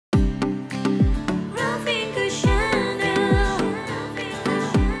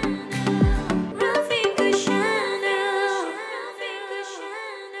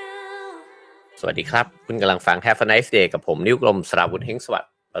สวัสดีครับคุณกำลังฟัง Have a nice day กับผมนิ้วกลมสราวุธเฮงสวัส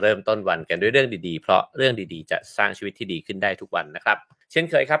ดิ์เริ่มต้นวันกันด้วยเรื่องดีๆเพราะเรื่องดีๆจะสร้างชีวิตที่ดีขึ้นได้ทุกวันนะครับเช่น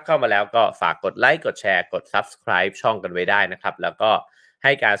เคยครับเข้ามาแล้วก็ฝากกดไลค์กดแชร์กด Subscribe ช่องกันไว้ได้นะครับแล้วก็ใ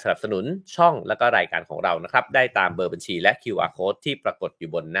ห้การสนับสนุนช่องและก็รายการของเรานะครับได้ตามเบอร์บัญชีและ QR Code ที่ปรากฏอยู่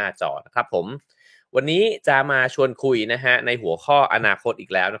บนหน้าจอนะครับผมวันนี้จะมาชวนคุยนะฮะในหัวข้ออนาคตอี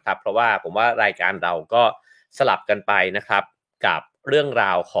กแล้วนะครับเพราะว่าผมว่ารายการเราก็สลับกันไปนะครับกับเรื่องร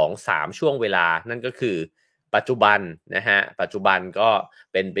าวของ3ช่วงเวลานั่นก็คือปัจจุบันนะฮะปัจจุบันก็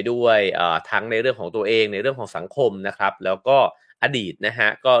เป็นไปด้วยทั้งในเรื่องของตัวเองในเรื่องของสังคมนะครับแล้วก็อดีตนะฮะ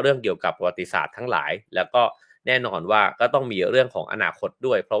ก็เรื่องเกี่ยวกับประวัติศาสตร์ทั้งหลายแล้วก็แน่นอนว่าก็ต้องมีเรื่องของอนาคต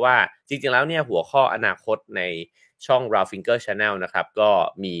ด้วยเพราะว่าจริงๆแล้วเนี่ยหัวข้ออนาคตในช่อง Ralph Finger Channel นะครับก็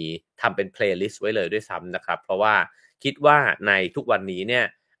มีทำเป็น playlist ไว้เลยด้วยซ้ำนะครับเพราะว่าคิดว่าในทุกวันนี้เนี่ย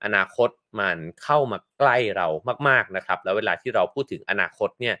อนาคตมันเข้ามาใกล้เรามากๆนะครับแล้วเวลาที่เราพูดถึงอนาคต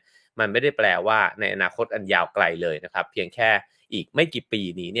เนี่ยมันไม่ได้แปลว่าในอนาคตอันยาวไกลเลยนะครับเพียงแค่อีกไม่กี่ปี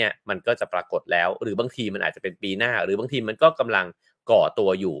นี้เนี่ยมันก็จะปรากฏแล้วหรือบางทีมันอาจจะเป็นปีหน้าหรือบางทีมันก็กำลังก่อตัว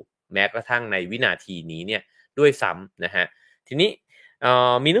อยู่แม้กระทั่งในวินาทีนี้เนี่ยด้วยซ้ำนะฮะทีนี้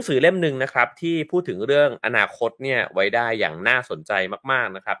มีหนังสือเล่มหนึ่งนะครับที่พูดถึงเรื่องอนาคตเนี่ยไว้ได้อย่างน่าสนใจมาก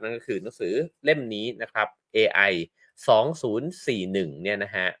ๆนะครับนั่นก็คือหนังสือเล่มนี้นะครับ AI 2041เนี่ยน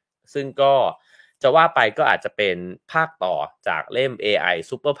ะฮะซึ่งก็จะว่าไปก็อาจจะเป็นภาคต่อจากเล่ม AI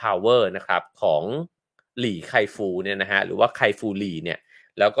Super Power นะครับของหลี่ไคฟูเนี่ยนะฮะหรือว่าไคฟูหลี่เนี่ย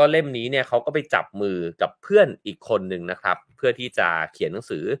แล้วก็เล่มนี้เนี่ยเขาก็ไปจับมือกับเพื่อนอีกคนหนึ่งนะครับเพื่อที่จะเขียนหนัง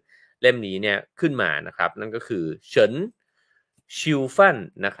สือเล่มนี้เนี่ยขึ้นมานะครับนั่นก็คือเฉินชิวฟัน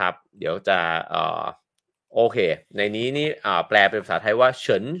นะครับเดี๋ยวจะโอเคในนี้นี่แปลเป็นภาษาไทยว่าเ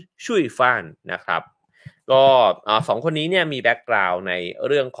ฉินชุยฟันนะครับก็สองคนนี้เนี่ยมีแบ็กกราวด์ใน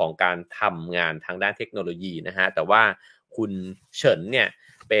เรื่องของการทำงานทางด้านเทคโนโลยีนะฮะแต่ว่าคุณเฉินเนี่ย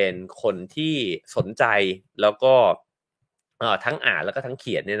เป็นคนที่สนใจแล้วก็ทั้งอ่านแล้วก็ทั้งเ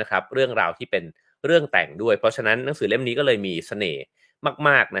ขียนเนี่ยนะครับเรื่องราวที่เป็นเรื่องแต่งด้วยเพราะฉะนั้นหนังสือเล่มนี้ก็เลยมีเสน่ห์ม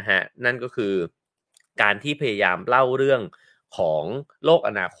ากๆนะฮะนั่นก็คือการที่พยายามเล่าเรื่องของโลก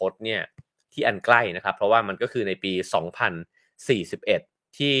อนาคตเนี่ยที่อันใกล้นะครับเพราะว่ามันก็คือในปี2041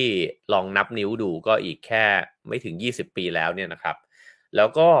ที่ลองนับนิ้วดูก็อีกแค่ไม่ถึง20ปีแล้วเนี่ยนะครับแล้ว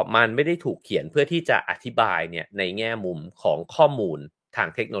ก็มันไม่ได้ถูกเขียนเพื่อที่จะอธิบายเนี่ยในแง่มุมของข้อมูลทาง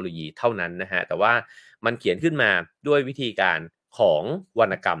เทคโนโลยีเท่านั้นนะฮะแต่ว่ามันเขียนขึ้นมาด้วยวิธีการของวร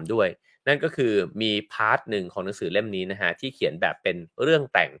รณกรรมด้วยนั่นก็คือมีพาร์ทหนึ่งของหนังสือเล่มนี้นะฮะที่เขียนแบบเป็นเรื่อง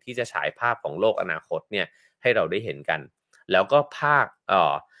แต่งที่จะฉายภาพของโลกอนาคตเนี่ยให้เราได้เห็นกันแล้วก็ภา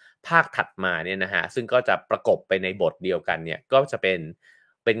คถัดมาเนี่ยนะฮะซึ่งก็จะประกบไปในบทเดียวกันเนี่ยก็จะเป็น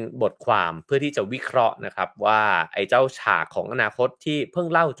บทความเพื่อที่จะวิเคราะห์นะครับว่าไอ้เจ้าฉากของอนาคตที่เพิ่ง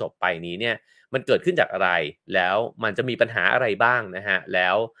เล่าจบไปนี้เนี่ยมันเกิดขึ้นจากอะไรแล้วมันจะมีปัญหาอะไรบ้างนะฮะแล้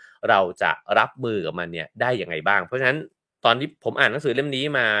วเราจะรับมือกับมันเนี่ยได้ยังไงบ้างเพราะฉะนั้นตอนที่ผมอ่านหนังสือเล่มนี้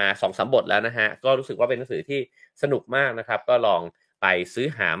มา2-3บทแล้วนะฮะก็รู้สึกว่าเป็นหนังสือที่สนุกมากนะครับก็ลองไปซื้อ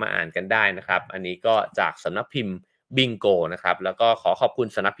หามาอ่านกันได้นะครับอันนี้ก็จากสำนักพิมพ์บิงโกนะครับแล้วก็ขอขอบคุณ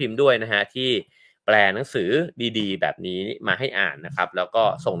สำนักพิมพ์ด้วยนะฮะที่แปลหนังสือดีๆแบบนี้มาให้อ่านนะครับแล้วก็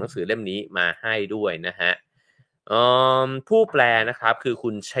ส่งหนังสือเล่มนี้มาให้ด้วยนะฮะผู้แปลนะครับคือคุ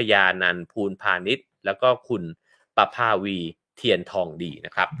ณชยานันท์ภูลพาณิชย์แล้วก็คุณประภาวีเทียนทองดีน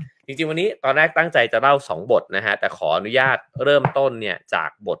ะครับจริงๆวันนี้ตอนแรกตั้งใจจะเล่า2บทนะฮะแต่ขออนุญาตเริ่มต้นเนี่ยจาก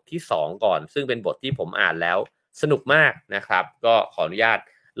บทที่2ก่อนซึ่งเป็นบทที่ผมอ่านแล้วสนุกมากนะครับก็ขออนุญาต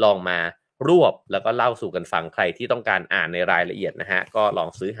ลองมารวบแล้วก็เล่าสู่กันฟังใครที่ต้องการอ่านในรายละเอียดนะฮะก็ลอง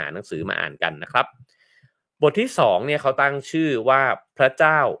ซื้อหาหนังสือมาอ่านกันนะครับบทที่2เนี่ยเขาตั้งชื่อว่าพระเ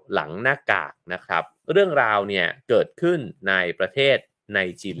จ้าหลังหน้ากากนะครับเรื่องราวเนี่ยเกิดขึ้นในประเทศไน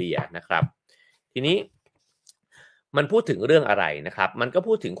จีเรียนะครับทีนี้มันพูดถึงเรื่องอะไรนะครับมันก็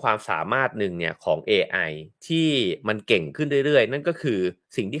พูดถึงความสามารถหนึ่งเนี่ยของ AI ที่มันเก่งขึ้นเรื่อยๆนั่นก็คือ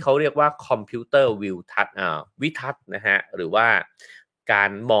สิ่งที่เขาเรียกว่าคอมพิวเตอร์วิทัศน์นะฮะหรือว่ากา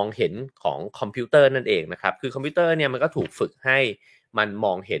รมองเห็นของคอมพิวเตอร์นั่นเองนะครับคือคอมพิวเตอร์เนี่ยมันก็ถูกฝึกให้มันม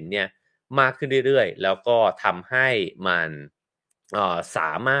องเห็นเนี่ยมากขึ้นเรื่อยๆแล้วก็ทำให้มันส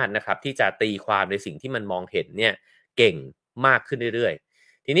ามารถนะครับที่จะตีความในสิ่งที่มันมองเห็นเนี่ยเก่งมากขึ้นเรื่อย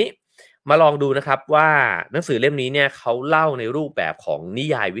ๆทีนี้มาลองดูนะครับว่าหนังสือเล่มนี้เนี่ยเขาเล่าในรูปแบบของนิ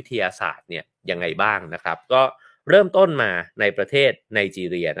ยายวิทยาศาสตร์เนี่ยยังไงบ้างนะครับก็เริ่มต้นมาในประเทศไนจี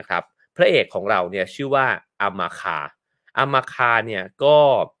เรียนะครับพระเอกของเราเนี่ยชื่อว่าอามาคาเนี่ยก็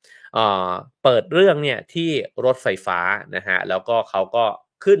เอ่อเปิดเรื่องเนี่ยที่รถไฟฟ้านะฮะแล้วก็เขาก็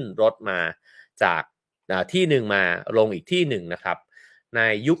ขึ้นรถมาจากที่หนึ่งมาลงอีกที่หนึ่งนะครับใน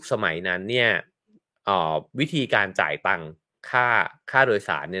ยุคสมัยนั้นเนี่ยวิธีการจ่ายตังค่าค่าโดยส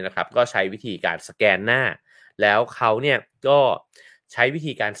ารเนี่ยนะครับก็ใช้วิธีการสแกนหน้าแล้วเขาเนี่ยก็ ใช้วิ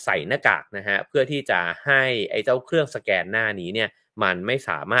ธีการใส่หน้ากากนะฮะเพื่อที่จะให้ไอ้เจ้าเครื่องสแกนหน้านี้เนี่ยมันไม่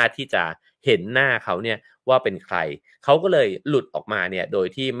สามารถที่จะเห็นหน้าเขาเนี่ยว่าเป็นใครเขาก็เลยหลุดออกมาเนี่ยโดย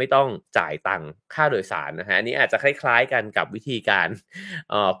ที่ไม่ต้องจ่ายตังค่าโดยสารนะฮะอันนี้อาจจะคล้ายๆกันกับวิธีการ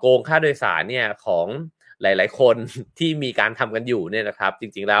โกงค่าโดยสารเนี่ยของหลายๆคนที่มีการทำกันอยู่เนี่ยนะครับจ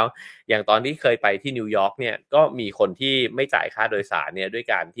ริงๆแล้วอย่างตอนที่เคยไปที่นิวยอร์กเนี่ยก็มีคนที่ไม่จ่ายค่าโดยสารเนี่ยด้วย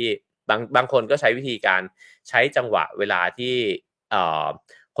การที่บางคนก็ใช้วิธีการใช้จังหวะเวลาที่เอ่อ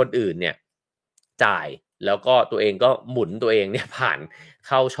คนอื่นเนี่ยจ่ายแล้วก็ตัวเองก็หมุนตัวเองเนี่ยผ่านเ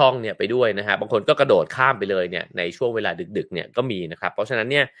ข้าช่องเนี่ยไปด้วยนะฮะบางคนก็กระโดดข้ามไปเลยเนี่ยในช่วงเวลาดึกๆเนี่ยก็มีนะครับเพราะฉะนั้น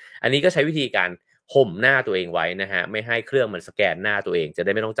เนี่ยอันนี้ก็ใช้วิธีการห่มหน้าตัวเองไว้นะฮะไม่ให้เครื่องมันสแกนหน้าตัวเองจะไ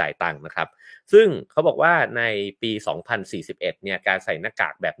ด้ไม่ต้องจ่ายตังค์นะครับซึ่งเขาบอกว่าในปี2041เนี่ยการใส่หน้ากา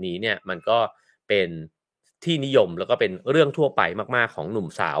กแบบนี้เนี่ยมันก็เป็นที่นิยมแล้วก็เป็นเรื่องทั่วไปมากๆของหนุ่ม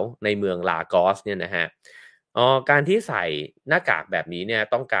สาวในเมืองลากอสเนี่ยนะฮะ การที่ใส่หน้ากากแบบนี้เนี่ย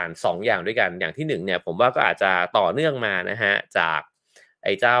ต้องการ2อย่างด้วยกันอย่างที่1เนี่ยผมว่าก็อาจจะต่อเนื่องมานะครับจากไ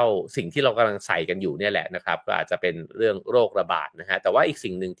อ้เจ้าสิ่งที่เรากำลังใส่กันอยู่เนี่ยแหละนะครับก็อาจจะเป็นเรื่องโรคระบาดนะฮะแต่ว่าอีก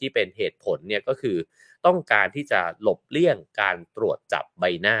สิ่งหนึ่งที่เป็นเหตุผลเนี่ยก็คือต้องการที่จะหลบเลี่ยงการตรวจจับใบ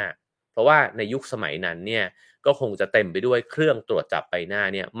หน้าเพราะว่าในยุคสมัยนั้นเนี่ยก็คงจะเต็มไปด้วยเครื่องตรวจจับใบหน้า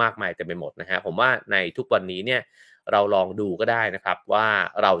เนี่ยมากมายเต็มไปหมดนะฮะผมว่าในทุกวันนี้เนี่ยเราลองดูก็ได้นะครับว่า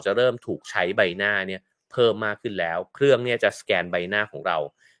เราจะเริ่มถูกใช้ใบหน้าเนี่ยเพิ่มมากขึ้นแล้วเครื่องเนี่ยจะสแกนใบหน้าของเรา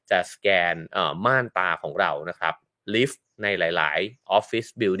จะสแกนม่านตาของเรานะครับลิฟต์ในหลายๆออฟฟิศ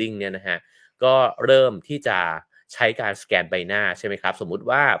บิลดิงเนี่ยนะฮะก็เริ่มที่จะใช้การสแกนใบหน้าใช่ไหมครับสมมุติ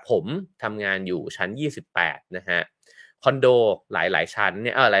ว่าผมทำงานอยู่ชั้น28นะฮะคอนโดหลายๆชั้นเ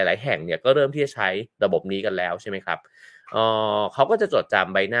นี่ยหลายๆแห่งเนี่ยก็เริ่มที่จะใช้ระบบนี้กันแล้วใช่ไหมครับเขาก็จะจดจ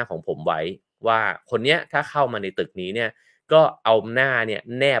ำใบหน้าของผมไว้ว่าคนเนี้ยถ้าเข้ามาในตึกนี้เนี่ย ก็เอาหน้าเนี่ย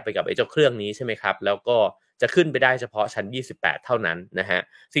แนบไปกับไอ้เจ้าเครื่องนี้ใช่ไหมครับแล้วก็จะขึ้นไปได้เฉพาะชั้น28เท่านั้นนะฮะ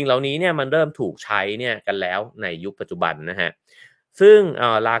สิ่งเหล่านี้เนี่ยมันเริ่มถูกใช้เนี่ยกันแล้วในยุคปัจจุบันนะฮะซึ่ง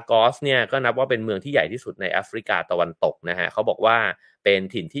ลากอสเนี่ยก็นับว่าเป็นเมืองที่ใหญ่ที่สุดในแอฟริกาตะวันตกนะฮะเขาบอกว่าเป็น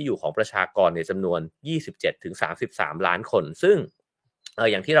ถิ่นที่อยู่ของประชากรในจำนวน27-33ล้านคนซึ่ง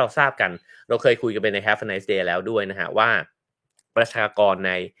อย่างที่เราทราบกันเราเคยคุยกันไปใน Have a Nice Day แล้วด้วยนะฮะว่าประชากรใ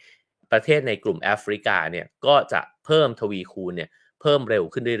นประเทศในกลุ่มแอฟริกาเนี่ยก็จะเพิ่มทวีคูณเนี่ยเพิ่มเร็ว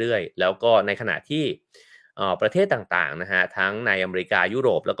ขึ้นเรื่อยๆแล้วก็ในขณะที่ประเทศต่างๆนะฮะทั้งในอเมริกายุโร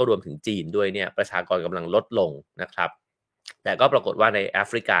ปแล้วก็รวมถึงจีนด้วยเนี่ยประชากรกำลังลดลงนะครับแต่ก็ปรากฏว่าในแอ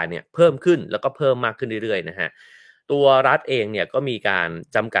ฟริกาเนี่ยเพิ่มขึ้นแล้วก็เพิ่มมากขึ้นเรื่อยๆนะฮะตัวรัฐเองเนี่ยก็มีการ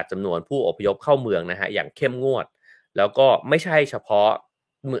จำกัดจำนวนผู้อพยพเข้าเมืองนะฮะอย่างเข้มงวดแล้วก็ไม่ใช่เฉพาะ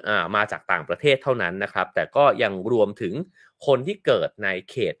มาจากต่างประเทศเท่านั้นนะครับแต่ก็ยังรวมถึงคนที่เกิดใน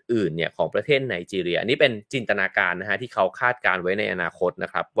เขตอื่นเนี่ยของประเทศไนจีเรียอันนี้เป็นจินตนาการนะฮะที่เขาคาดการไว้ในอนาคตน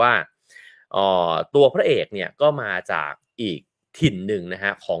ะครับว่าตัวพระเอกเนี่ยก็มาจากอีกถิ่นหนึ่งนะฮ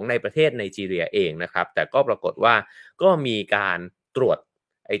ะของในประเทศไนจีเรียเองนะครับแต่ก็ปรากฏว่าก็มีการตรวจ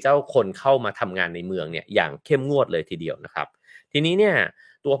ไอ้เจ้าคนเข้ามาทำงานในเมืองเนี่ยอย่างเข้มงวดเลยทีเดียวนะครับทีนี้เนี่ย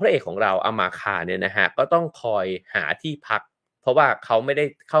ตัวพระเอกของเราอามาคาเนี่ยนะฮะก็ต้องคอยหาที่พัก เพราะว่าเขาไม่ได้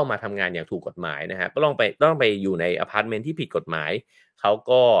เข้ามาทำงานอย่างถูกกฎหมายนะฮะก็ต้องไปอยู่ในอพาร์ตเมนต์ที่ผิดกฎหมายเขา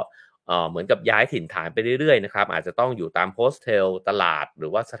ก็เหมือนกับย้ายถิ่นฐานไปเรื่อยๆนะครับอาจจะต้องอยู่ตามโฮสเทลตลาดหรื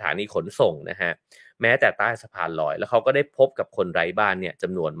อว่าสถานีขนส่งนะฮะแม้แต่ใต้สะพานลอยแล้วเขาก็ได้พบกับคนไร้บ้านเนี่ยจ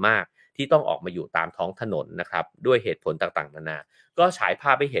ำนวนมากที่ต้องออกมาอยู่ตามท้องถนนนะครับด้วยเหตุผลต่างๆนานาก็ฉายภ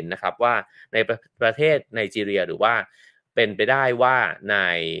าพให้เห็นนะครับว่าในประเทศไนจีเรียหรือว่าเป็นไปได้ว่าใน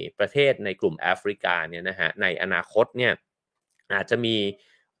ประเทศในกลุ่มแอฟริกาเนี่ยนะฮะในอนาคตเนี่ยอาจจะมี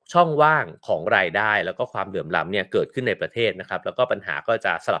ช่องว่างของรายได้แล้วก็ความเหลื่อมล้ำเนี่ยเกิดขึ้นในประเทศนะครับแล้วก็ปัญหาก็จ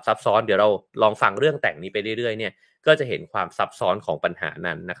ะสลับซับซ้อนเดี๋ยวเราลองฟังเรื่องแต่งนี้ไปเรื่อยๆเนี่ยก็จะเห็นความซับซ้อนของปัญหา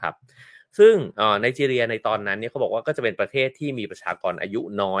นั้นนะครับซึ่งไนจีเรียในตอนนั้นเนี่ยเขาบอกว่าก็จะเป็นประเทศที่มีประชากรอายุ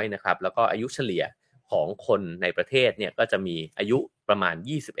น้อยนะครับแล้วก็อายุเฉลี่ยของคนในประเทศเนี่ยก็จะมีอายุประมาณ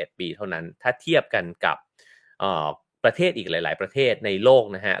21ปีเท่านั้นถ้าเทียบกันกับเอ่อประเทศอีกหลายๆประเทศในโลก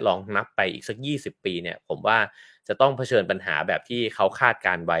นะฮะลองนับไปอีกสัก20ปีเนี่ยผมว่าจะต้องเผชิญปัญหาแบบที่เขาคาดก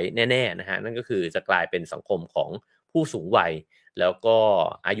ารไว้แน่ๆนะฮะนั่นก็คือจะกลายเป็นสังคมของผู้สูงวัยแล้วก็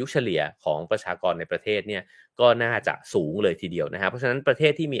อายุเฉลี่ยของประชากรในประเทศเนี่ยก็น่าจะสูงเลยทีเดียวนะครับเพราะฉะนั้นประเท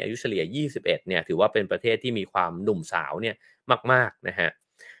ศที่มีอายุเฉลี่ย21เนี่ยถือว่าเป็นประเทศที่มีความหนุ่มสาวเนี่ยมากๆนะฮะ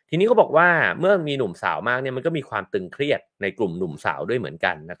ทีนี้เขาบอกว่าเมื่อมีหนุ่มสาวมากเนี่ยมันก็มีความตึงเครียดในกลุ่มหนุ่มสาวด้วยเหมือน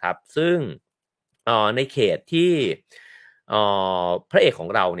กันนะครับซึ่งในเขตที่พระเอกของ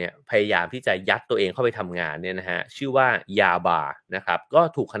เราเนี่ยพยายามที่จะยัดตัวเองเข้าไปทำงานเนี่ยนะฮะชื่อว่ายาบานะครับก็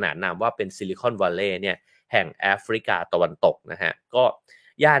ถูกขนานนามว่าเป็นซิลิคอนวัลเลย์เนี่ยแห่งแอฟริกาตะวันตกนะฮะก็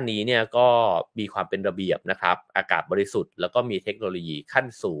ย่านนี้เนี่ยก็มีความเป็นระเบียบนะครับอากาศบริสุทธิ์แล้วก็มีเทคโนโลยีขั้น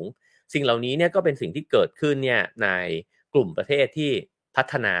สูงสิ่งเหล่านี้เนี่ยก็เป็นสิ่งที่เกิดขึ้นเนี่ยในกลุ่มประเทศที่ พั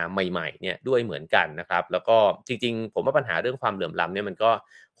ฒนาใหม่ๆเนี่ยด้วยเหมือนกันนะครับแล้วก็จริงๆผมว่าปัญหาเรื่องความเหลื่อมล้ำเนี่ยมันก็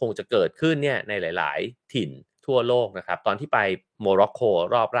คงจะเกิดขึ้นเนี่ยในหลายๆถิ่นทั่วโลกนะครับตอนที่ไปโมร็อกโก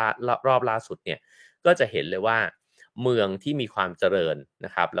รอบล่าสุดเนี่ยก็จะเห็นเลยว่าเมืองที่มีความเจริญน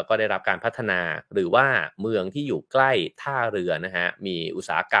ะครับแล้วก็ได้รับการพัฒนาหรือว่าเมืองที่อยู่ใกล้ท่าเรือนะฮะมีอุต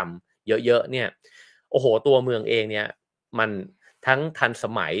สาหกรรมเยอะๆเนี่ยโอ้โหตัวเมืองเองเนี่ยมันทั้งทันส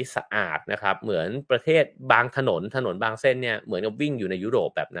มัยสะอาดนะครับเหมือนประเทศบางถนนบางเส้นเนี่ยเหมือนกับวิ่งอยู่ในยุโรป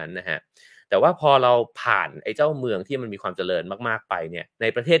แบบนั้นนะฮะแต่ว่าพอเราผ่านไอ้เจ้าเมืองที่มันมีความเจริญมากๆไปเนี่ยใน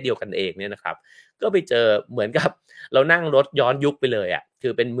ประเทศเดียวกันเองเนี่ยนะครับก็ไปเจอเหมือนกับเรานั่งรถย้อนยุคไปเลยอะคื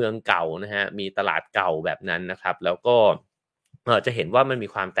อเป็นเมืองเก่านะฮะมีตลาดเก่าแบบนั้นนะครับแล้วก็จะเห็นว่ามันมี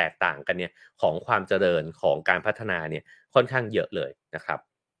ความแตกต่างกันเนี่ยของความเจริญของการพัฒนาเนี่ยค่อนข้างเยอะเลยนะครับ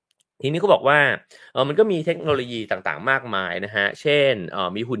ทีนี้เขาบอกว่ามันก็มีเทคโนโลยีต่างๆมากมายนะฮะเช่น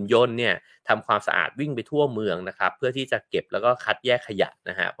มีหุ่นยนต์เนี่ยทำความสะอาดวิ่งไปทั่วเมืองนะครับเพื่อที่จะเก็บแล้วก็คัดแยกขยะ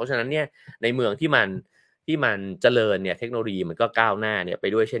นะฮะเพราะฉะนั้นเนี่ยในเมืองที่มันเจริญเนี่ยเทคโนโลยีมันก็ก้าวหน้าเนี่ยไป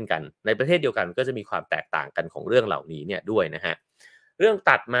ด้วยเช่นกันในประเทศเดียวกันก็จะมีความแตกต่างกันของเรื่องเหล่านี้เนี่ยด้วยนะฮะเรื่อง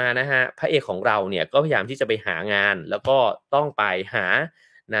ตัดมานะฮะพระเอกของเราเนี่ยก็พยายามที่จะไปหางานแล้วก็ต้องไปหา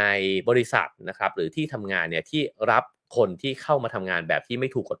ในบริษัทนะครับหรือที่ทำงานเนี่ยที่รับคนที่เข้ามาทำงานแบบที่ไม่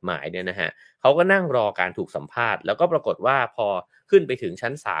ถูกกฎหมายเนี่ยนะฮะเขาก็นั่งรอการถูกสัมภาษณ์แล้วก็ปรากฏว่าพอขึ้นไปถึง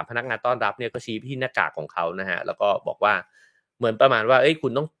ชั้น3พนักงานต้อนรับเนี่ยก็ชี้ไปที่หน้ากากของเขานะฮะแล้วก็บอกว่าเหมือนประมาณว่าเอ้ยคุ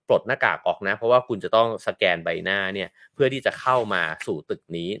ณต้องปลดหน้ากากออกนะเพราะว่าคุณจะต้องสแกนใบหน้าเนี่ยเพื่อที่จะเข้ามาสู่ตึก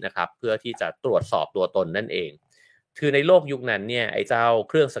นี้นะครับเพื่อที่จะตรวจสอบตัวตนนั่นเองคือในโลกยุคนั้นเนี่ยไอ้เจ้า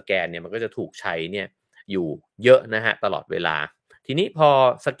เครื่องสแกนเนี่ยมันก็จะถูกใช้เนี่ยอยู่เยอะนะฮะตลอดเวลาทีนี้พอ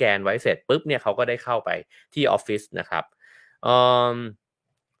สแกนไว้เสร็จปุ๊บเนี่ยเขาก็ได้เข้าไปที่ออฟฟิศนะครับเอ่อ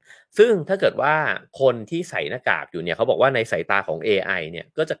ซึ่งถ้าเกิดว่าคนที่ใส่หน้ากากอยู่เนี่ยเขาบอกว่าในสายตาของเอไอเนี่ย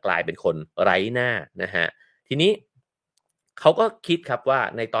ก็จะกลายเป็นคนไร้หน้านะฮะทีนี้เขาก็คิดครับว่า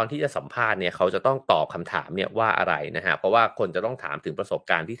ในตอนที่จะสัมภาษณ์เนี่ยเขาจะต้องตอบคำถามเนี่ยว่าอะไรนะฮะเพราะว่าคนจะต้องถามถึงประสบ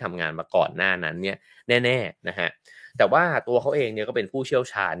การณ์ที่ทำงานมาก่อนหน้านั้นเนี่ยแน่ๆนะฮะแต่ว่าตัวเขาเองเนี่ยก็เป็นผู้เชี่ยว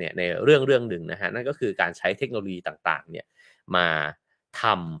ชาญเนี่ยในเรื่องหนึ่งนะฮะนั่นก็คือการใช้เทคโนโลยีต่างๆเนี่ยมาท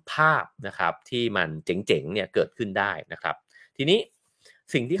ำภาพนะครับที่มันเจ๋งๆเนี่ยเกิดขึ้นได้นะครับ ทีนี้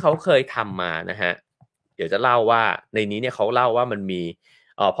สิ่งที่เขาเคยทำมานะฮะเดี๋ยวจะเล่าว่าในนี้เนี่ยเขาเล่าว่ามันมี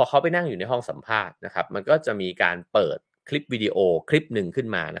พอเขาไปนั่งอยู่ในห้องสัมภาษณ์นะครับมันก็จะมีการเปิดคลิปวิดีโอคลิปหนึ่งขึ้น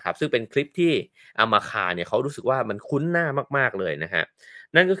มานะครับซึ่งเป็นคลิปที่อามาคาเนี่ยเขารู้สึกว่ามันคุ้นหน้ามากๆเลยนะฮะ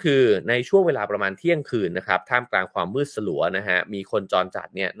นั่นก็คือในช่วงเวลาประมาณเที่ยงคืนนะครับท่ามกลางความมืดสลัวนะฮะมีคนจรจัด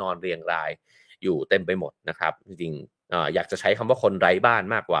เนี่ยนอนเรียงรายอยู่เต็มไปหมดนะครับจริงๆอยากจะใช้คำว่าคนไร้บ้าน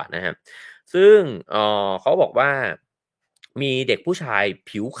มากกว่านะฮะ ซึ่งเขาบอกว่ามีเด็กผู้ชาย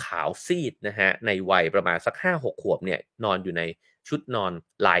ผิวขาวซีดนะฮะในวัยประมาณสัก5-6ขวบเนี่ยนอนอยู่ในชุดนอน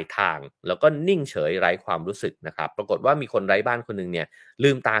ลายทางแล้วก็นิ่งเฉยไร้ความรู้สึกนะครับปรากฏว่ามีคนไร้บ้านคนหนึ่งเนี่ยลื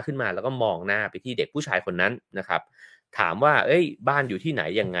มตาขึ้นมาแล้วก็มองหน้าไปที่เด็กผู้ชายคนนั้นนะครับถามว่าเอ้ยบ้านอยู่ที่ไหน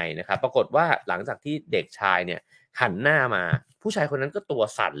ยังไงนะครับปรากฏว่าหลังจากที่เด็กชายเนี่ยหันหน้ามาผู้ชายคนนั้นก็ตัว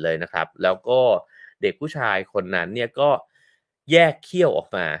สั่นเลยนะครับแล้วก็เด็กผู้ชายคนนั้นเนี่ยก็แยกเขี้ยวออก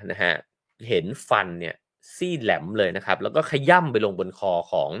มานะฮะ เห็นฟันเนี่ยซี่แหลมเลยนะครับแล้วก็ขย่ำไปลงบนคอ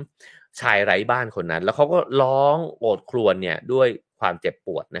ของชายไร้บ้านคนนั้นแล้วเขาก็ร้องโอดครวญเนี่ยด้วยความเจ็บป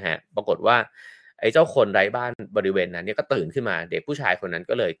วดนะฮะปรากฏว่าไอ้เจ้าคนไร้บ้านบริเวณนั้นเนี่ยก็ตื่นขึ้นมาเด็กผู้ชายคนนั้น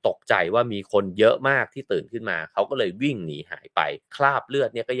ก็เลยตกใจว่ามีคนเยอะมากที่ตื่นขึ้นมาเขาก็เลยวิ่งหนีหายไปคราบเลือด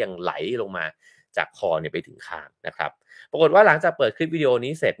เนี่ยก็ยังไหลลงมาจากคอเนี่ยไปถึงคางนะครับปรากฏว่าหลังจากเปิดคลิปวิดีโอ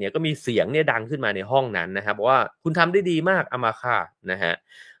นี้เสร็จเนี่ยก็มีเสียงเนี่ยดังขึ้นมาในห้องนั้นนะครับบอกว่าคุณทำได้ดีมากอามาค่านะฮะ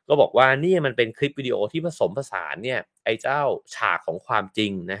ก็บอกว่านี่มันเป็นคลิปวิดีโอที่ผสมผสานเนี่ยไอ้เจ้าฉากของความจริ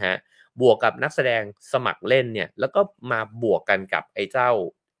งนะฮะบวกกับนักแสดงสมัครเล่นเนี่ยแล้วก็มาบวกกันกับไอ้เจ้า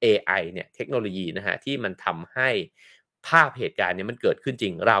เอไอเนี่ยเทคโนโลยีนะฮะที่มันทำให้ภาพเหตุการณ์เนี่ยมันเกิดขึ้นจริ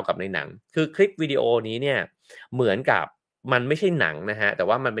งราวกับในหนังคือคลิปวิดีโอนี้เนี่ยเหมือนกับมันไม่ใช่หนังนะฮะแต่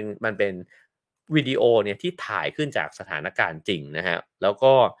ว่ามันเป็นวิดีโอเนี่ยที่ถ่ายขึ้นจากสถานการณ์จริงนะฮะแล้ว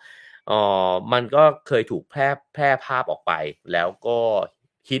ก็มันก็เคยถูกแพร่ภาพออกไปแล้วก็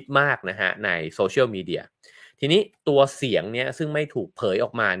ฮิตมากนะฮะใน Social Media ทีนี้ตัวเสียงเนี่ยซึ่งไม่ถูกเผยอ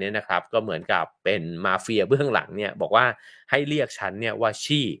อกมาเนี่ยนะครับก็เหมือนกับเป็นมาเฟียเบื้องหลังเนี่ยบอกว่าให้เรียกฉันเนี่ยว่า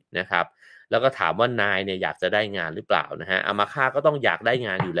ชี่นะครับแล้วก็ถามว่านายเนี่ยอยากจะได้งานหรือเปล่านะฮะอามาค่าก็ต้องอยากได้ง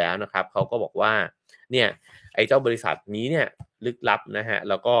านอยู่แล้วนะครับเขาก็บอกว่าเนี่ยไอ้เจ้าบริษัทนี้เนี่ยลึกลับนะฮะ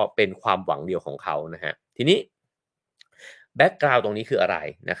แล้วก็เป็นความหวังเดียวของเขานะฮะทีนี้แบ็กกราวด์ตรงนี้คืออะไร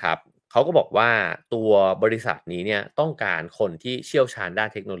นะครับ เขาก็บอกว่าตัวบริษัทนี้เนี่ยต้องการคนที่เชี่ยวชาญด้าน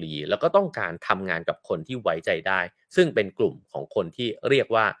เทคโนโลยีแล้วก็ต้องการทำงานกับคนที่ไว้ใจได้ซึ่งเป็นกลุ่มของคนที่เรียก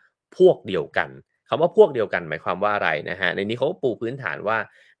ว่าพวกเดียวกันคำว่าพวกเดียวกันหมายความว่าอะไรนะฮะในนี้เขาก็ปูพื้นฐานว่า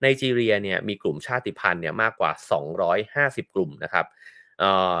ไนจีเรียเนี่ยมีกลุ่มชาติพันธุ์เนี่ยมากกว่า250กลุ่มนะครับ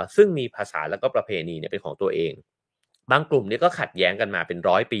ซึ่งมีภาษาแล้วก็ประเพณีเนี่ยเป็นของตัวเองบางกลุ่มเนี่ยก็ขัดแย้งกันมาเป็น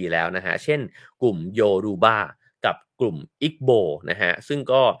100 ปีแล้วนะฮะเช่นกลุ่มโยรูบากับกลุ่มอิกโบนะฮะซึ่ง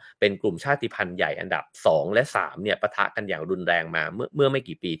ก็เป็นกลุ่มชาติพันธุ์ใหญ่อันดับ2และ3เนี่ยปะทะกันอย่างรุนแรงมาเมื่อไม่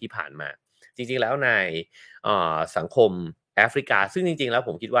กี่ปีที่ผ่านมาจริงๆแล้วในสังคมแอฟริกาซึ่งจริงๆแล้วผ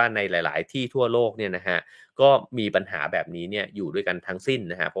มคิดว่าในหลายๆที่ทั่วโลกเนี่ยนะฮะก็มีปัญหาแบบนี้เนี่ยอยู่ด้วยกันทั้งสิ้น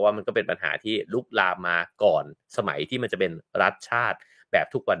นะฮะเพราะว่ามันก็เป็นปัญหาที่ลุกลามมาก่อนสมัยที่มันจะเป็นรัฐชาติแบบ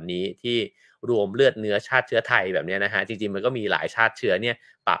ทุกวันนี้ที่รวมเลือดเนื้อชาติเชื้อไทยแบบนี้นะฮะจริงๆมันก็มีหลายชาติเชื้อเนี่ย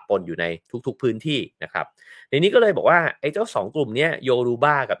ปะปนอยู่ในทุกๆพื้นที่นะครับในนี้ก็เลยบอกว่าไอ้เจ้า2กลุ่มเนี้ยโยรูบ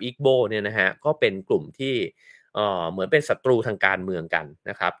ากับอิกโบเนี่ยนะฮะก็เป็นกลุ่มที่เหมือนเป็นศัตรูทางการเมืองกัน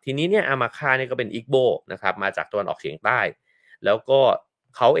นะครับทีนี้เนี่ยอามาคาเนี่ยก็เป็นอิกโบนะครับมาจากตะวันออกเฉียงใต้แล้วก็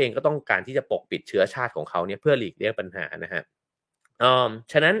เขาเองก็ต้องการที่จะปกปิดเชื้อชาติของเขาเนี่ยเพื่อหลีกเลี่ยงปัญหานะฮะ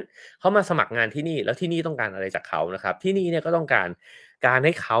ฉะนั้นเขามาสมัครงานที่นี่แล้วที่นี่ต้องการอะไรจากเขานะครับที่นี่เนี่ยก็ต้องการใ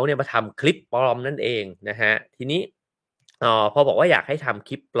ห้เขาเนี่ยมาทำคลิปปลอมนั่นเองนะฮะทีนี้พอบอกว่าอยากให้ทำค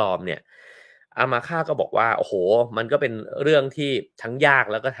ลิปปลอมเนี่ยอามาค่าก็บอกว่าโอ้โฮมันก็เป็นเรื่องที่ทั้งยาก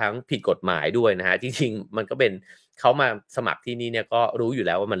แล้วก็ทั้งผิดกฎหมายด้วยนะฮะจริงๆมันก็เป็นเขามาสมัครที่นี่เนี่ยก็รู้อยู่แ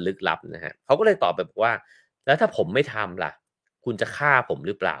ล้วว่ามันลึกลับนะฮะเขาก็เลยตอบไปบอกว่าแล้วถ้าผมไม่ทำล่ะคุณจะฆ่าผมห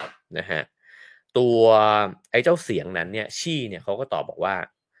รือเปล่านะฮะ ตัวไอ้เจ้าเสียงนั้นเนี่ยชี่เนี่ยเขาก็ตอบบอกว่า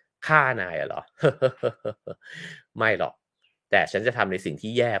ฆ่านายอะเหรอไม่หรอกแต่ฉันจะทำในสิ่ง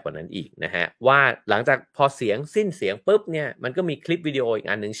ที่แย่กว่านั้นอีกนะฮะว่าหลังจากพอเสียงสิ้นเสียงปุ๊บเนี่ยมันก็มีคลิปวิดีโออีก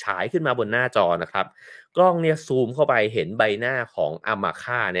อันหนึ่งฉายขึ้นมาบนหน้าจอนะครับกล้องเนี่ยซูมเข้าไปเห็นใบหน้าของอามา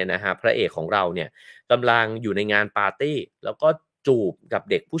ค่าเนี่ยนะฮะพระเอกของเราเนี่ยกำลังอยู่ในงานปาร์ตี้แล้วก็จูบกับ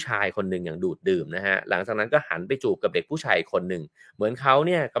เด็กผู้ชายคนหนึ่งอย่างดูดดื่มนะฮะหลังจากนั้นก็หันไปจูบกับเด็กผู้ชายคนหนึ่งเหมือนเขาเ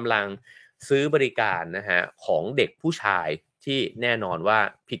นี่ยกำลัง ซื้อบริการนะฮะของเด็กผู้ชายที่แน่นอนว่า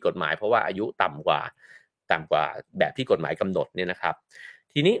ผิดกฎหมายเพราะว่าอายุต่ำกว่าแบบที่กฎหมายกำหนดเนี่ยนะครับ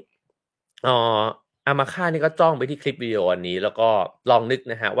ทีนี้เอ่ออามาค่านี่ก็จ้องไปที่คลิปวิดีโออันนี้แล้วก็ลองนึก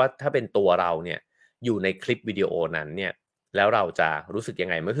นะฮะว่าถ้าเป็นตัวเราเนี่ยอยู่ในคลิปวิดีโอนั้นเนี่ยแล้วเราจะรู้สึกยัง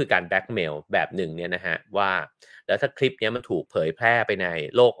ไงมันคือการแบล็กเมลแบบหนึ่งเนี่ยนะฮะว่าแล้วถ้าคลิปนี้มันถูกเผยแพร่ไปใน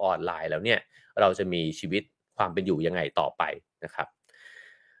โลกออนไลน์แล้วเนี่ยเราจะมีชีวิตความเป็นอยู่ยังไงต่อไปนะครับ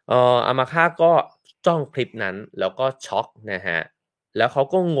อามาค่าก็จ้องคลิปนั้นแล้วก็ช็อกนะฮะแล้วเขา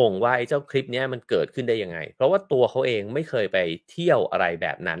ก็งงว่าไอ้เจ้าคลิปเนี้ยมันเกิดขึ้นได้ยังไงเพราะว่าตัวเขาเองไม่เคยไปเที่ยวอะไรแบ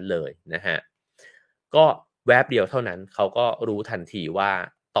บนั้นเลยนะฮะก็แวบเดียวเท่านั้นเขาก็รู้ทันทีว่า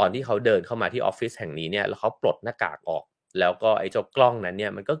ตอนที่เขาเดินเข้ามาที่ออฟฟิศแห่งนี้เนี่ยแล้วเขาปลดหน้ากากออกแล้วก็ไอ้เจ้ากล้องนั้นเนี่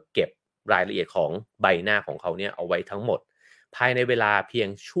ยมันก็เก็บรายละเอียดของใบหน้าของเขาเนี่ยเอาไว้ทั้งหมดภายในเวลาเพียง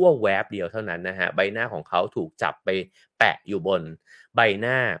ชั่วแวบเดียวเท่านั้นนะฮะใบหน้าของเขาถูกจับไปแปะอยู่บน ใบห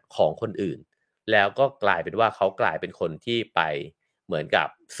น้าของคนอื่นแล้วก็กลายเป็นว่าเขากลายเป็นคนที่ไปเหมือนกับ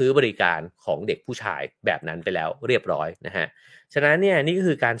ซื้อบริการของเด็กผู้ชายแบบนั้นไปแล้วเรียบร้อยนะฮะฉะนั้นเนี่ยนี่ก็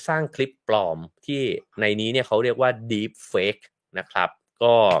คือการสร้างคลิปปลอมที่ในนี้เนี่ยเขาเรียกว่า Deep Fake นะครับ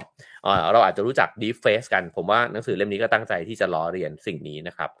ก็เราอาจจะรู้จัก Deep Face กันผมว่าหนังสือเล่มนี้ก็ตั้งใจที่จะล้อเลียนสิ่งนี้น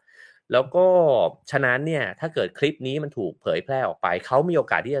ะครับแล้วก็ฉะนั้นเนี่ยถ้าเกิดคลิปนี้มันถูกเผยแพร่ออกไปเขามีโอ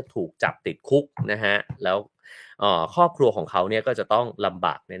กาสที่จะถูกจับติดคุกนะฮะแล้ว ครอบครัวของเขาเนี่ยก็จะต้องลำบ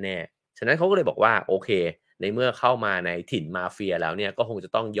ากแน่ๆฉะนั้นเขาก็เลยบอกว่าโอเคในเมื่อเข้ามาในถิ่นมาเฟียแล้วเนี่ยก็คงจะ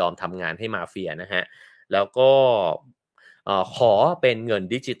ต้องยอมทำงานให้มาเฟียนะฮะแล้วก็ขอเป็นเงิน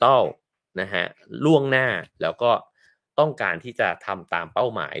ดิจิทัลนะฮะล่วงหน้าแล้วก็ต้องการที่จะทำตามเป้า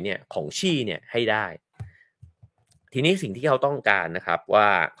หมายเนี่ยของชี่เนี่ยให้ได้ทีนี้สิ่งที่เขาต้องการนะครับว่า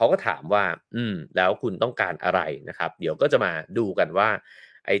เขาก็ถามว่าแล้วคุณต้องการอะไรนะครับเดี๋ยวก็จะมาดูกันว่า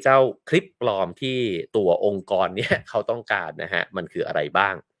ไอ้เจ้าคลิปปลอมที่ตัวองค์กรเนี่ยเขาต้องการนะฮะมันคืออะไรบ้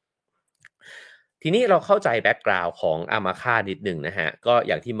างทีนี้เราเข้าใจแบ็กกราวด์ของอามาค่านิดหนึ่งนะฮะก็อ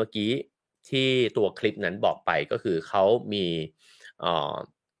ย่างที่เมื่อกี้ที่ตัวคลิปนั้นบอกไปก็คือเขามีเอ่อ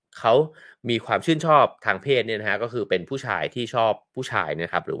เขามีความชื่นชอบทางเพศเนี่ยนะฮะก็คือเป็นผู้ชายที่ชอบผู้ชายน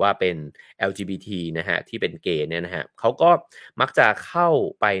ะครับหรือว่าเป็น LGBT นะฮะที่เป็นเกย์เนี่ยนะฮะเขาก็มักจะเข้า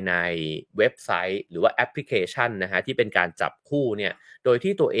ไปในเว็บไซต์หรือว่าแอปพลิเคชันนะฮะที่เป็นการจับคู่เนี่ยโดย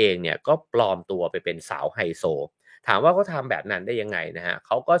ที่ตัวเองเนี่ยก็ปลอมตัวไปเป็นสาวไฮโซถามว่าเขาทำแบบนั้นได้ยังไงนะฮะเ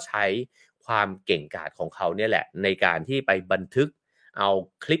ขาก็ใช้ความเก่งกาจของเขาเนี่ยแหละในการที่ไปบันทึกเอา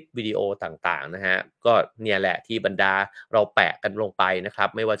คลิปวิดีโอต่างๆนะฮะก็เนี่ยแหละที่บรรดาเราแปะกันลงไปนะครับ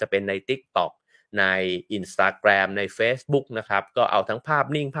ไม่ว่าจะเป็นใน TikTok ใน Instagram ในเฟซบุ๊กนะครับก็เอาทั้งภาพ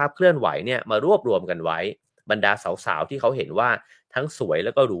นิ่งภาพเคลื่อนไหวเนี่ยมารวบรวมกันไว้บรรดาสาวๆที่เขาเห็นว่าทั้งสวยแ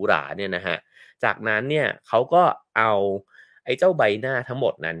ล้วก็หรูหราเนี่ยนะฮะจากนั้นเนี่ยเขาก็เอาไอ้เจ้าใบหน้าทั้งหม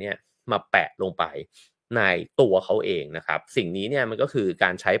ดนั้นเนี่ยมาแปะลงไปในตัวเขาเองนะครับสิ่งนี้เนี่ยมันก็คือกา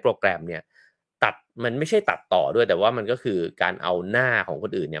รใช้โปรแกรมเนี่ยตัดมันไม่ใช่ตัดต่อด้วยแต่ว่ามันก็คือการเอาหน้าของค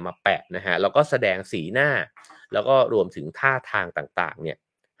นอื่นเนี่ยมาแปะนะฮะแล้วก็แสดงสีหน้า แล้วก็รวมถึงท่าทางต่างๆเนี่ย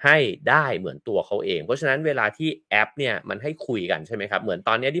ให้ได้เหมือนตัวเขาเองเพราะฉะนั้นเวลาที่แอปเนี่ยมันให้คุยกันใช่ไหมครับเหมือนต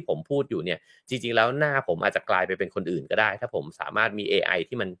อนนี้ที่ผมพูดอยู่เนี่ยจริงๆแล้วหน้าผมอาจจะกลายไปเป็นคนอื่นก็ได้ถ้าผมสามารถมีเอไอ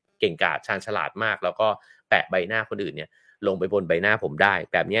ที่มันเก่งกาจชาญฉลาดมากแล้วก็แปะใบหน้าคนอื่นเนี่ยลงไปบนใบหน้าผมได้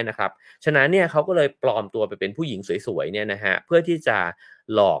แบบนี้นะครับฉะนั้นเนี่ยเขาก็เลยปลอมตัวไปเป็นผู้หญิงสวยๆเนี่ยนะฮะเพื่อที่จะ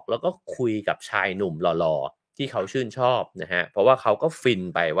หลอกแล้วก็คุยกับชายหนุ่มหล่อๆที่เขาชื่นชอบนะฮะเพราะว่าเขาก็ฟิน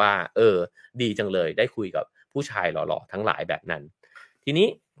ไปว่าดีจังเลยได้คุยกับผู้ชายหล่อๆทั้งหลายแบบนั้นทีนี้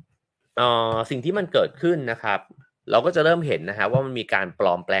สิ่งที่มันเกิดขึ้นนะครับเราก็จะเริ่มเห็นนะฮะว่ามันมีการปล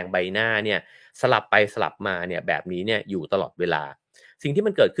อมแปลงใบหน้าเนี่ยสลับไปสลับมาเนี่ยแบบนี้เนี่ยอยู่ตลอดเวลาสิ่งที่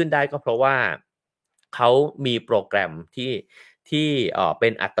มันเกิดขึ้นได้ก็เพราะว่าเขามีโปรแกรมที่เป็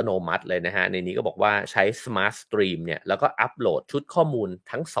นอัตโนมัติเลยนะฮะในนี้ก็บอกว่าใช้ Smart Stream เนี่ยแล้วก็อัปโหลดชุดข้อมูล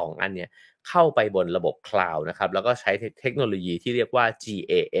ทั้ง2อันเนี่ยเข้าไปบนระบบคลาวด์นะครับแล้วก็ใช้เทคโนโลยีที่เรียกว่า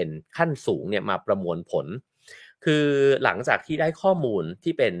GAN ขั้นสูงเนี่ยมาประมวลผลคือหลังจากที่ได้ข้อมูล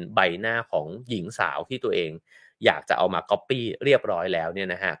ที่เป็นใบหน้าของหญิงสาวที่ตัวเองอยากจะเอามาก๊อบปี้เรียบร้อยแล้วเนี่ย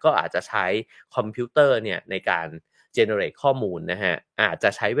นะฮะก็อาจจะใช้คอมพิวเตอร์เนี่ยในการ generate ข้อมูลนะฮะอาจจะ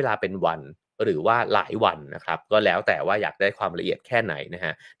ใช้เวลาเป็นวันหรือว่าหลายวันนะครับก็แล้วแต่ว่าอยากได้ความละเอียดแค่ไหนนะฮ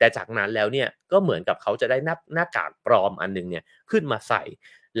ะแต่จากนั้นแล้วเนี่ยก็เหมือนกับเขาจะได้หน้ากากปลอมอันนึงเนี่ยขึ้นมาใส่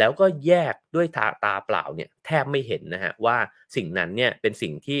แล้วก็แยกด้วยตาเปล่าเนี่ยแทบไม่เห็นนะฮะว่าสิ่งนั้นเนี่ยเป็นสิ่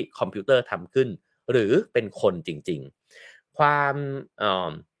งที่คอมพิวเตอร์ทำขึ้นหรือเป็นคนจริงๆความเอ่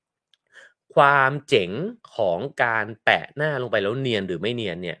อความเจ๋งของการแปะหน้าลงไปแล้วเนียนหรือไม่เนี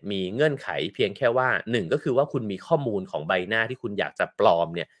ยนเนี่ยมีเงื่อนไขเพียงแค่ว่า1ก็คือว่าคุณมีข้อมูลของใบหน้าที่คุณอยากจะปลอม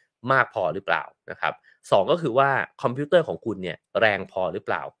เนี่ยมากพอหรือเปล่านะครับ2ก็คือว่าคอมพิวเตอร์ของคุณเนี่ยแรงพอหรือเป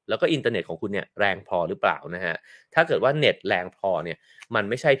ล่าแล้วก็อินเทอร์เน็ตของคุณเนี่ยแรงพอหรือเปล่านะฮะถ้าเกิดว่าเน็ตแรงพอเนี่ยมัน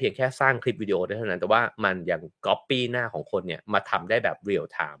ไม่ใช่เพียงแค่สร้างคลิปวิดีโอได้เท่านั้นแต่ว่ามันยังก๊อบปี้หน้าของคนเนี่ยมาทำได้แบบ real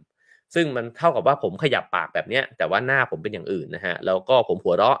time ซึ่งมันเท่ากับว่าผมขยับปากแบบเนี้ยแต่ว่าหน้าผมเป็นอย่างอื่นนะฮะแล้วก็ผม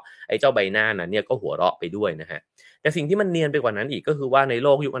หัวเราะไอ้เจ้าใบหน้านั้นเนี่ยก็หัวเราะไปด้วยนะฮะแต่สิ่งที่มันเนียนไปกว่านั้นอีกก็คือว่าในโล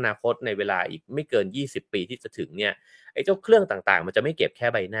กยุคอนาคตในเวลาอีกไม่เกิน20ปีที่จะถึงเนี่ยไอ้เจ้าเครื่องต่างๆมันจะไม่เก็บแค่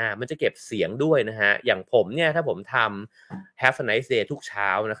ใบหน้ามันจะเก็บเสียงด้วยนะฮะอย่างผมเนี่ยถ้าผมทำ Have a nice day ทุกเช้า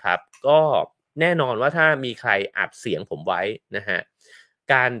นะครับก็แน่นอนว่าถ้ามีใครอัดเสียงผมไว้นะฮะ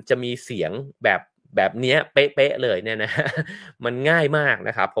การจะมีเสียงแบบเนี้ยเป๊ะๆเลยเนี่ยนะมันง่ายมากน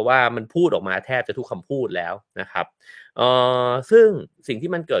ะครับเพราะว่ามันพูดออกมาแทบจะทุกคำพูดแล้วนะครับซึ่งสิ่ง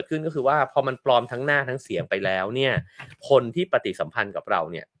ที่มันเกิดขึ้นก็คือว่าพอมันปลอมทั้งหน้าทั้งเสียงไปแล้วเนี่ยคนที่ปฏิสัมพันธ์กับเรา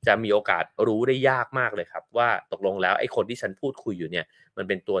เนี่ยจะมีโอกาสรู้ได้ยากมากเลยครับว่าตกลงแล้วไอ้คนที่ฉันพูดคุยอยู่เนี่ยมัน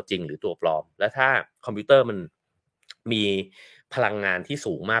เป็นตัวจริงหรือตัวปลอมและถ้าคอมพิวเตอร์มันมีพลังงานที่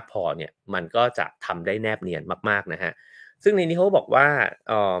สูงมากพอเนี่ยมันก็จะทำได้แนบเนียนมากๆนะฮะซึ่งในนี้เขาบอกว่า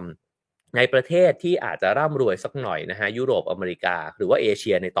ในประเทศที่อาจจะร่ำรวยสักหน่อยนะฮะยุโรปอเมริกาหรือว่าเอเ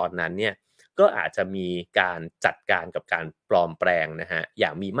ชียในตอนนั้นเนี่ยก็อาจจะมีการจัดการกับการปลอมแปลงนะฮะอย่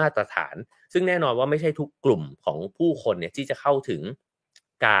างมีมาตรฐานซึ่งแน่นอนว่าไม่ใช่ทุกกลุ่มของผู้คนเนี่ยที่จะเข้าถึง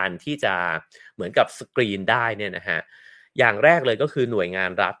การที่จะเหมือนกับสกรีนได้เนี่ยนะฮะอย่างแรกเลยก็คือหน่วยงา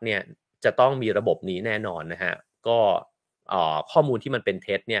นรัฐเนี่ยจะต้องมีระบบนี้แน่นอนนะฮะก็ข้อมูลที่มันเป็นเ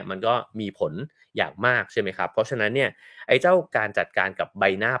ท็จเนี่ยมันก็มีผลอย่างมากใช่ไหมครับเพราะฉะนั้นเนี่ยไอ้เจ้าการจัดการกับใบ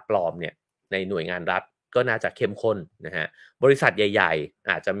หน้าปลอมเนี่ยในหน่วยงานรัฐก็น่าจะเข้มข้นนะฮะบริษัทใหญ่ๆ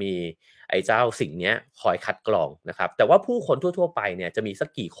อาจจะมีไอ้เจ้าสิ่งนี้คอยคัดกรองนะครับแต่ว่าผู้คนทั่วๆไปเนี่ยจะมีสัก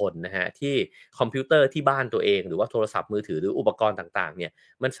กี่คนนะฮะที่คอมพิวเตอร์ที่บ้านตัวเองหรือว่าโทรศัพท์มือถือหรืออุปกรณ์ต่างๆเนี่ย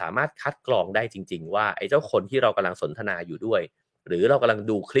มันสามารถคัดกรองได้จริงๆว่าไอ้เจ้าคนที่เรากำลังสนทนาอยู่ด้วยหรือเรากำลัง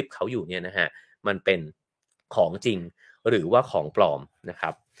ดูคลิปเขาอยู่เนี่ยนะฮะมันเป็นของจริงหรือว่าของปลอมนะครั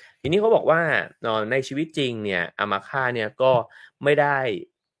บทีนี้เขาบอกว่าในชีวิตจริงเนี่ยอามาค่าเนี่ยก็ไม่ได้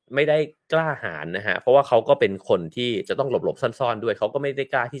กล้าหาญนะฮะเพราะว่าเขาก็เป็นคนที่จะต้องหลบๆซ่อนๆด้วยเขาก็ไม่ได้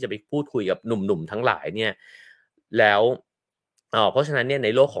กล้าที่จะไปพูดคุยกับหนุ่มๆทั้งหลายเนี่ยแล้วเพราะฉะนั้นเนี่ยใน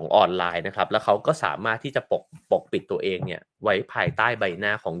โลกของออนไลน์นะครับแล้วเขาก็สามารถที่จะปกปิดตัวเองเนี่ยไว้ภายใต้ใบหน้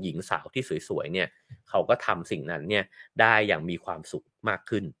าของหญิงสาวที่สวยๆเนี่ยเขาก็ทำสิ่งนั้นเนี่ยได้อย่างมีความสุขมาก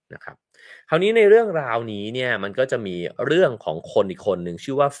ขึ้นนะครับคราวนี้ในเรื่องราวนี้เนี่ยมันก็จะมีเรื่องของคนอีกคนหนึ่ง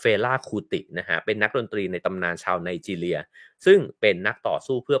ชื่อว่าเฟลาคูตินะฮะเป็นนักดนตรีในตำนานชาวไนจีเรียซึ่งเป็นนักต่อ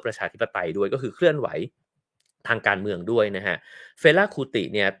สู้เพื่อประชาธิปไตยด้วยก็คือเคลื่อนไหวทางการเมืองด้วยนะฮะเฟลาคูติ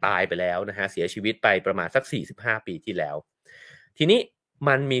เนี่ยตายไปแล้วนะฮะเสียชีวิตไปประมาณสัก45ปีที่แล้วทีนี้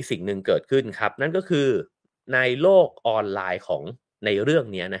มันมีสิ่งหนึ่งเกิดขึ้นครับนั่นก็คือในโลกออนไลน์ของในเรื่อง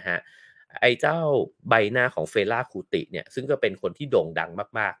นี้นะฮะไอ้เจ้าใบหน้าของเฟลาคูติเนี่ยซึ่งก็เป็นคนที่โด่งดัง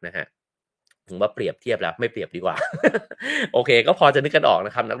มากๆนะฮะถึงว่าเปรียบเทียบแล้วไม่เปรียบดีกว่า โอเคก็พอจะนึกกันออกน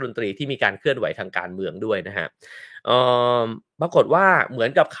ะครับนักดนตรีที่มีการเคลื่อนไหวทางการเมืองด้วยนะฮะเอ่ปรากฏว่าเหมือ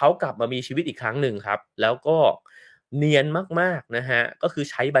นกับเขากลับมามีชีวิตอีกครั้งหนึ่งครับแล้วก็ เนียนมากๆนะครับก็คือ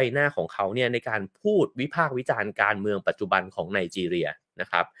ใช้ใบหน้าของเขาเนี่ยในการพูดวิพากษ์วิจารณ์การเมืองปัจจุบันของไนจีเรียนะ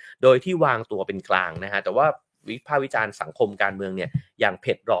ครับโดยที่วางตัวเป็นกลางนะครับแต่ว่าวิพากษ์วิจารณ์สังคมการเมืองเนี่ยอย่างเ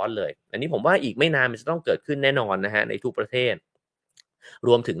ผ็ดร้อนเลยอันนี้ผมว่าอีกไม่นานมันจะต้องเกิดขึ้นแน่นอนนะครับในทุกประเทศร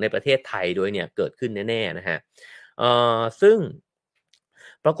วมถึงในประเทศไทยด้วยเนี่ยเกิดขึ้นแน่ๆนะครับซึ่ง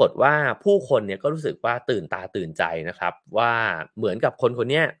ปรากฏว่าผู้คนเนี่ยก็รู้สึกว่าตื่นตาตื่นใจนะครับว่าเหมือนกับคนคน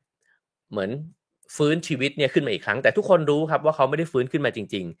เนี้ยเหมือนฟื้นชีวิตเนี่ยขึ้นมาอีกครั้งแต่ทุกคนรู้ครับว่าเขาไม่ได้ฟื้นขึ้นมาจ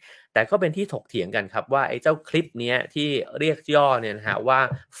ริงๆแต่ก็เป็นที่ถกเถียงกันครับว่าไอ้เจ้าคลิปเนี้ยที่เรียกย่อเนี่ยนะฮะว่า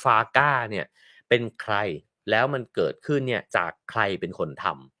ฟาก้าเนี่ยเป็นใครแล้วมันเกิดขึ้นเนี่ยจากใครเป็นคนท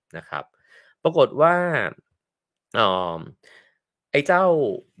ำนะครับปรากฏว่าเอ่อ ไอ้เจ้า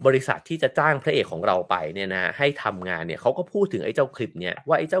บริษัทที่จะจ้างพระเอกของเราไปเนี่ยนะให้ทำงานเนี่ยเขาก็พูดถึงไอ้เจ้าคลิปเนี่ย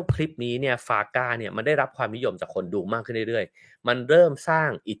ว่าไอ้เจ้าคลิปนี้เนี่ย Faga เนี่ยมันได้รับความนิยมจากคนดูมากขึ้นเรื่อยๆมันเริ่มสร้าง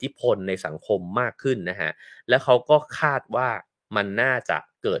อิทธิพลในสังคมมากขึ้นนะครับแล้วเขาก็คาดว่ามันน่าจะ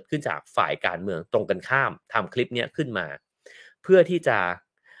เกิดขึ้นจากฝ่ายการเมืองตรงกันข้ามทำคลิปเนี้ยขึ้นมาเพื่อที่จะ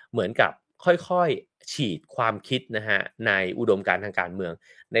เหมือนกับค่อยๆฉีดความคิดนะครับในอุดมการณ์ทางการเมือง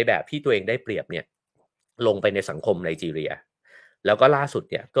ในแบบที่ตัวเองได้เปรียบเนี่ยลงไปในสังคมไนจีเรีย แล้วก็ล่าสุด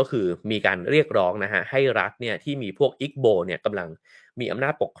เนี่ยก็คือมีการเรียกร้องนะฮะให้รัฐเนี่ยที่มีพวกอิกโบเนี่ยกำลังมีอำนา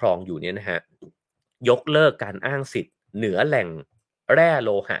จปกครองอยู่เนี่ยนะฮะยกเลิกการอ้างสิทธิ์เหนือแหล่งแร่โล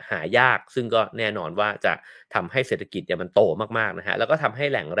หะหายากซึ่งก็แน่นอนว่าจะทำให้เศรษฐกิจเนี่ยมันโตมากๆนะฮะแล้วก็ทำให้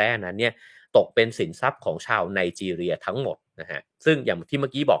แหล่งแร่นั้นเนี่ยตกเป็นสินทรัพย์ของชาวไนจีเรียทั้งหมดนะฮะซึ่งอย่างที่เมื่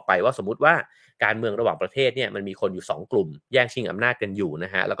อกี้บอกไปว่าสมมุติว่าการเมืองระหว่างประเทศเนี่ยมันมีคนอยู่2กลุ่มแย่งชิงอำนาจกันอยู่น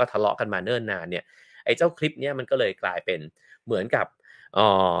ะฮะแล้วก็ทะเลาะกันมาเนิ่นนานเนี่ยไอ้เจ้าคลิปเนี้ยมันก็เลยกลายเป็นเหมือนกับ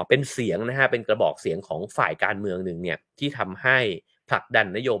เป็นเสียงนะฮะเป็นกระบอกเสียงของฝ่ายการเมืองหนึ่งเนี่ยที่ทำให้ผลักดัน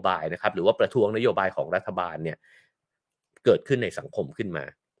นโยบายนะครับหรือว่าประท้วงนโยบายของรัฐบาลเนี่ยเกิดขึ้นในสังคมขึ้นมา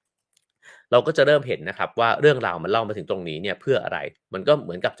เราก็จะเริ่มเห็นนะครับว่าเรื่องราวมันเล่ามาถึงตรงนี้เนี่ยเพื่ออะไรมันก็เห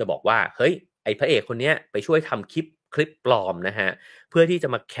มือนกับจะบอกว่าเฮ้ยไอ้พระเอกคนเนี้ยไปช่วยทำคลิปปลอมนะฮะเพื่อที่จะ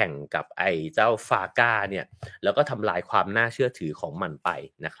มาแข่งกับไอ้เจ้าฟาก้าเนี่ยแล้วก็ทำลายความน่าเชื่อถือของมันไป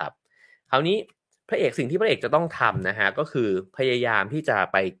นะครับคราวนี้ พระเอกสิ่งที่พระเอกจะต้องทำนะฮะก็คือพยายามที่จะ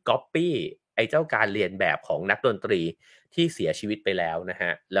ไปก๊อบปี้ไอ้เจ้าการเรียนแบบของนักดนตรีที่เสียชีวิตไปแล้วนะฮ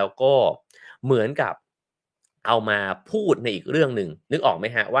ะแล้วก็เหมือนกับเอามาพูดในอีกเรื่องหนึ่งนึกออกไหม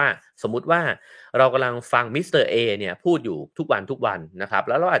ฮะว่าสมมุติว่าเรากำลังฟังมิสเตอร์เอเนี่ยพูดอยู่ทุกวันนะครับ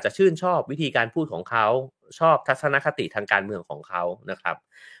แล้วเราอาจจะชื่นชอบวิธีการพูดของเขาชอบทัศนคติทางการเมืองของเขานะครับ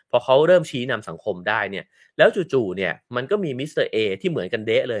พอเขาเริ่มชี้นำสังคมได้เนี่ย แล้วจู่ๆเนี่ยมันก็มีมิสเตอร์เอที่เหมือนกันเ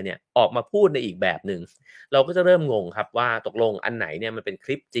ดะเลยเนี่ยออกมาพูดในอีกแบบหนึ่งเราก็จะเริ่มงงครับว่าตกลงอันไหนเนี่ยมันเป็นค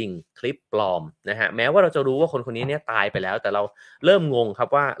ลิปจริงคลิปปลอมนะฮะแม้ว่าเราจะรู้ว่าคนคนนี้เนี่ยตายไปแล้วแต่เราเริ่มงงครับ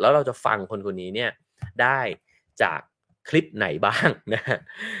ว่าแล้วเราจะฟังคนคนนี้เนี่ยได้จากคลิปไหนบ้างนะฮะ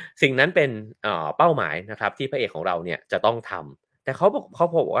สิ่งนั้นเป็นเป้าหมายนะครับที่พระเอกของเราเนี่ยจะต้องทำแต่เขา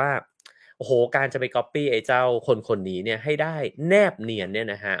บอกว่าโอ้โหการจะไปก๊อบปี้ไอ้เจ้าคนนี้เนี่ยให้ได้แนบเนียนเนี่ย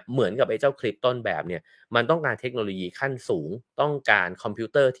นะฮะเหมือนกับไอ้เจ้าคลิปต้นแบบเนี่ย มันต้องการเทคโนโลยีขั้นสูง ต้องการคอมพิว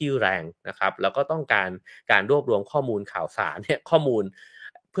เตอร์ที่แรงนะครับ แล้วก็ต้องการรวบรวมข้อมูลข่าวสารเนี่ยข้อมูล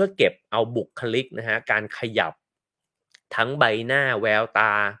เพื่อเก็บเอาบุคลิกนะฮะการขยับทั้งใบหน้าแววต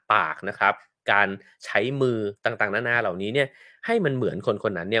าปากนะครับการใช้มือต่างๆนานาเหล่านี้เนี่ยให้มันเหมือนคนค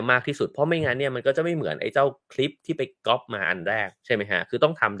นนั้นเนี่ยมากที่สุดเพราะไม่งั้นเนี่ยมันก็จะไม่เหมือนไอ้เจ้าคลิปที่ไปก๊อปมาอันแรกใช่ไหมฮะคือต้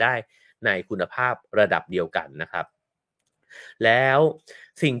องทำได้ในคุณภาพระดับเดียวกันนะครับ แล้ว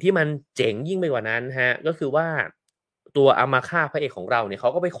สิ่งที่มันเจ๋งยิ่งไปกว่านั้นฮะก็คือว่าตัวอามาค่าพระเอกของเราเนี่ยเขา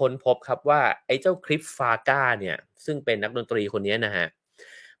ก็ไปค้นพบครับว่าไอ้เจ้าคลิปฟาก้าเนี่ยซึ่งเป็นนักดนตรีคนนี้นะฮะ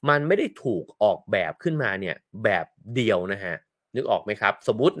มันไม่ได้ถูกออกแบบขึ้นมาเนี่ยแบบเดียวนะฮะนึกออกไหมครับส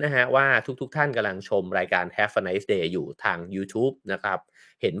มมุตินะฮะว่าทุกท่านกำลังชมรายการ Have a nice day อยู่ทางยูทูบนะครับ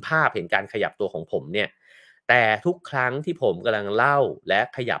เห็นภาพเห็นการขยับตัวของผมเนี่ยแต่ทุกครั้งที่ผมกำลังเล่าและ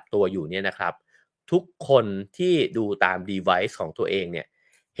ขยับตัวอยู่เนี่ยนะครับ ทุกคนที่ดูตาม device ของตัวเองเนี่ย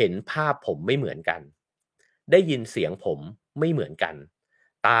เห็นภาพผมไม่เหมือนกันได้ยินเสียงผมไม่เหมือนกัน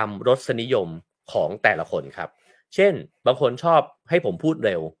ตามรสนิยมของแต่ละคนครับเช่นบางคนชอบให้ผมพูดเ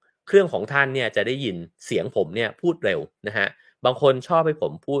ร็วเครื่องของท่านเนี่ยจะได้ยินเสียงผมเนี่ยพูดเร็วนะฮะบางคนชอบให้ผ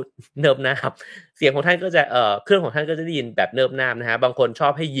มพูดเนิบนาบเสียงของท่านก็จะเครื่องของท่านก็จะได้ยินแบบเนิบนาบนะฮะบางคนชอ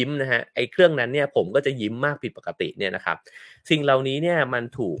บให้ยิ้มนะฮะไอ้เครื่องนั้นเนี่ยผมก็จะยิ้มมากผิดปกติเนี่ยนะครับสิ่งเหล่านี้เนี่ยมัน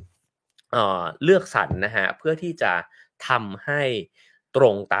ถูก เลือกสรรนะฮะเพื่อที่จะทำให้ตร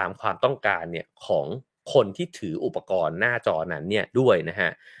งตามความต้องการเนี่ยของคนที่ถืออุปกรณ์หน้าจอนั้นเนี่ยด้วยนะฮะ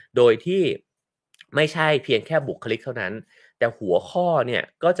โดยที่ไม่ใช่เพียงแค่บุคลิกเท่านั้นแต่หัวข้อเนี่ย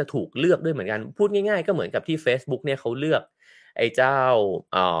ก็จะถูกเลือกด้วยเหมือนกันพูดง่ายๆก็เหมือนกับที่เฟซบุ๊กเนี่ยเขาเลือกไอ้เจ้า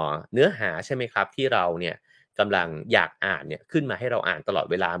เนื้อหาใช่ไหมครับที่เราเนี่ย กำลังอยากอ่านเนี่ยขึ้นมาให้เราอ่านตลอด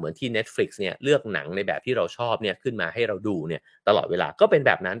เวลาเหมือนที่ Netflix เนี่ยเลือกหนังในแบบที่เราชอบเนี่ยขึ้นมาให้เราดูเนี่ยตลอดเวลาก็เป็นแ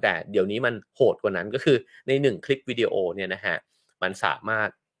บบนั้นแต่เดี๋ยวนี้มันโหดกว่านั้นก็คือใน1คลิปวิดีโอเนี่ยนะครับมันสามารถ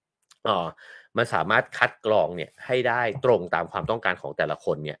เอ่อมันสามารถคัดกรองเนี่ยให้ได้ตรงตามความต้องการของแต่ละค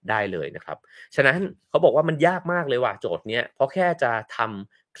นเนี่ยได้เลยนะครับฉะนั้นเขาบอกว่ามันยากมากเลยว่ะโจทย์เนี้ยเพราะแค่จะท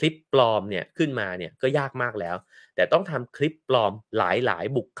ำคลิปปลอมเนี่ยขึ้นมาเนี่ยก็ยากมากแล้วแต่ต้องทำคลิปปลอมหลาย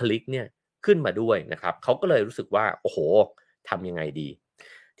ๆบุคลิกเนี่ยขึ้นมาด้วยนะครับเขาก็เลยรู้สึกว่าโอ้โฮทำยังไงดี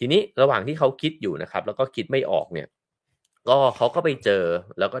ทีนี้ระหว่างที่เขาคิดอยู่นะครับแล้วก็คิดไม่ออกเนี่ยก็เขาก็ไปเจอ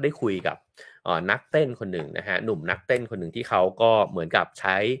แล้วก็ได้คุยกับนักเต้นคนหนึ่งนะฮะหนุ่มนักเต้นคนหนึ่งที่เขาก็เหมือนกับใ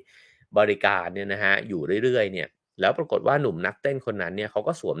ช้บริการเนี่ยนะฮะอยู่เรื่อยๆเนี่ยแล้วปรากฏว่าหนุ่มนักเต้นคนนั้นเนี่ยเขา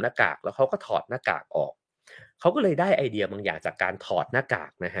ก็สวมหน้ากากแล้วเขาก็ถอดหน้ากากออกเขาก็เลยได้ไอเดียบางอย่างจากการถอดหน้ากา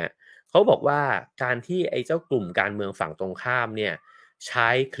กนะฮะเขาบอกว่าการที่ไอ้เจ้ากลุ่มการเมืองฝั่งตรงข้ามเนี่ยใช้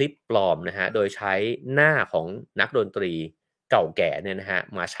คลิปปลอมนะฮะโดยใช้หน้าของนักดนตรีเก่าแก่เนี่ยนะฮะ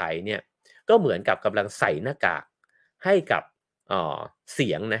มาใช้เนี่ยก็เหมือนกับกำลังใส่หน้ากากให้กับเสี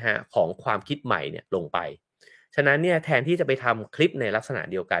ยงนะฮะของความคิดใหม่เนี่ยลงไปฉะนั้นเนี่ยแทนที่จะไปทำคลิปในลักษณะ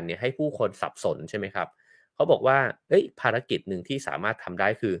เดียวกันเนี่ยให้ผู้คนสับสนใช่ไหมครับเขาบอกว่าเฮ้ยภารกิจหนึ่งที่สามารถทำได้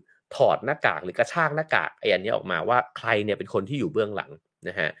คือถอดหน้ากากหรือกระชากหน้ากากไอ้อันนี้ออกมาว่าใครเนี่ยเป็นคนที่อยู่เบื้องหลังน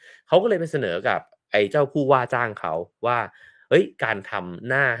ะฮะเขาก็เลยไปเสนอกับไอ้เจ้าผู้ว่าจ้างเขาว่าเฮ้ยการทำ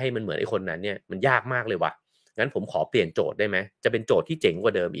หน้าให้มันเหมือนไอ้คนนั้นเนี่ยมันยากมากเลยว่ะงั้นผมขอเปลี่ยนโจทย์ได้ไหมจะเป็นโจทย์ที่เจ๋งก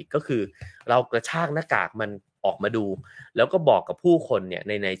ว่าเดิมอีกก็คือเรากระชากหน้ากากมันออกมาดูแล้วก็บอกกับผู้คนเนี่ยใ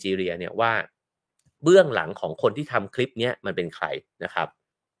นไนจีเรียเนี่ยว่าเบื้องหลังของคนที่ทำคลิปเนี้ยมันเป็นใครนะครับ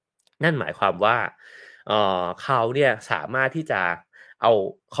นั่นหมายความว่าเขาเนี่ยสามารถที่จะเอา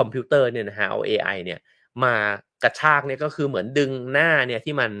คอมพิวเตอร์เนี่ยนะฮะเอาเอไอเนี่ยมากระชากเนี่ยก็คือเหมือนดึงหน้าเนี่ย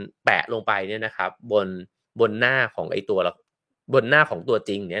ที่มันแปะลงไปเนี่ยนะครับบนหน้าของไอ้ตัวละบนหน้าของตัว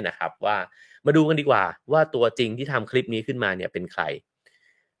จริงเนี่ยนะครับว่ามาดูกันดีกว่าว่าตัวจริงที่ทำคลิปนี้ขึ้นมาเนี่ยเป็นใคร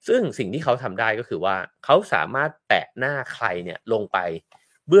ซึ่งสิ่งที่เขาทำได้ก็คือว่าเขาสามารถแปะหน้าใครเนี่ยลงไป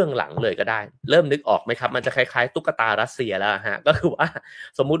เบื้องหลังเลยก็ได้เริ่มนึกออกไหมครับมันจะคล้ายๆตุ๊กตารัสเซียแล้วอะครับก็คือว่า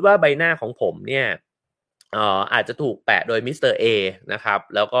สมมุติว่าใบหน้าของผมเนี่ยอาจจะถูกแปะโดยมิสเตอร์เอนะครับ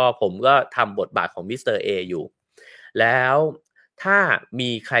แล้วก็ผมก็ทำบทบาทของมิสเตอร์เออยู่แล้วถ้ามี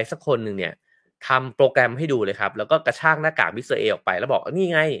ใครสักคนหนึ่งเนี่ยทำโปรแกรมให้ดูเลยครับแล้วก็กระชากหน้ากากมิสเตอร์เอออกไปแล้วบอกนี่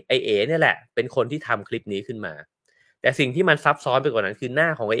ไงไอ้เอ๋เนี่ยแหละเป็นคนที่ทำคลิปนี้ขึ้นมาแต่สิ่งที่มันซับซ้อนไปกว่านั้นคือหน้า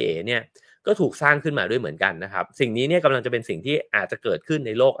ของไอ้เอ๋เนี่ยก็ถูกสร้างขึ้นมาด้วยเหมือนกันนะครับสิ่งนี้เนี่ยกำลังจะเป็นสิ่งที่อาจจะเกิดขึ้นใ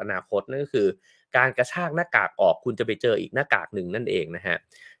นโลกอนาคตนั่นก็คือการกระชากหน้ากากออกคุณจะไปเจออีกหน้ากากหนึ่งนั่นเองนะฮะ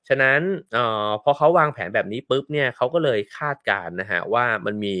ฉะนั้นพอเขาวางแผนแบบนี้ปุ๊บเนี่ยเขาก็เลยคาดการณ์นะฮะว่า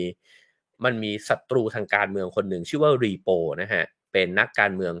มันมีศัตรูทางการเมืองคนหนึ่งชื่อว่ารีโปนะฮะเป็นนักกา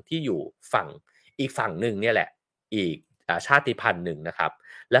รเมืองที่อยู่ฝั่งอีกฝั่งหนึ่งเนี่ยแหละอีกชาติพันธุ์หนึ่งนะครับ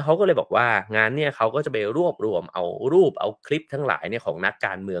แล้วเขาก็เลยบอกว่างานเนี่ยเขาก็จะไปรวบรวมเอารูปเอาคลิปทั้งหลายเนี่ยของนักก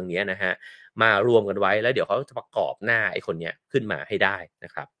ารเมืองเนี้ยนะฮะมารวมกันไว้แล้วเดี๋ยวเขาจะประกอบหน้าไอ้คนเนี้ยขึ้นมาให้ได้น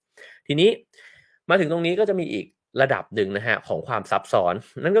ะครับทีนี้มาถึงตรงนี้ก็จะมีอีก ระดับหนึ่งนะฮะของความซับซ้อน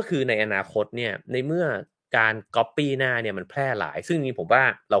นั่นก็คือในอนาคตเนี่ยในเมื่อการก๊อบปี้หน้าเนี่ยมันแพร่หลายซึ่งจริงๆผมว่า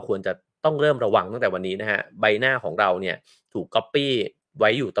เราควรจะต้องเริ่มระวังตั้งแต่วันนี้นะฮะใบหน้าของเราเนี่ยถูกก๊อบปี้ไว้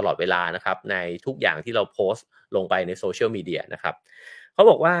อยู่ตลอดเวลานะครับในทุกอย่างที่เราโพสต์ลงไปใน Social Media นะครับเขา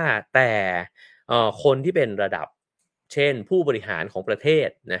บอกว่าแต่คนที่เป็นระดับเช่นผู้บริหารของประเทศ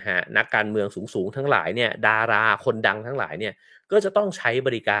นะฮะนักการเมืองสูงๆทั้งหลายเนี่ยดาราคนดังทั้งหลายเนี่ย ก็จะต้องใช้บ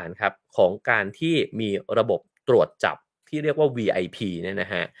ริการครับของการที่มีระบบตรวจจับที่เรียกว่า VIP เนี่ยน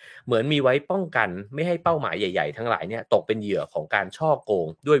ะฮะเหมือนมีไว้ป้องกันไม่ให้เป้าหมายใหญ่ๆทั้งหลายเนี่ยตกเป็นเหยื่อของการฉ้อโกง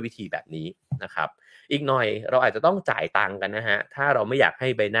ด้วยวิธีแบบนี้นะครับอีกหน่อยเราอาจจะต้องจ่ายตังค์กันนะฮะถ้าเราไม่อยากให้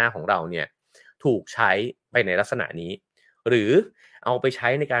ใบหน้าของเราเนี่ยถูกใช้ไปในลักษณะนี้หรือเอาไปใช้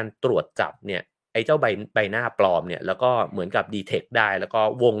ในการตรวจจับเนี่ยไอ้เจ้าใบหน้าปลอมเนี่ยแล้วก็เหมือนกับ detect ได้แล้วก็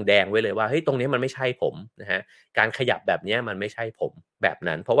วงแดงไว้เลยว่าเฮ้ยตรงนี้มันไม่ใช่ผมนะฮะ การขยับแบบนี้มันไม่ใช่ผมแบบ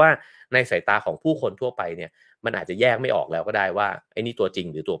นั้นเพราะว่าในสายตาของผู้คนทั่วไปเนี่ยมันอาจจะแยกไม่ออกแล้วก็ได้ว่าไอ้นี่ตัวจริง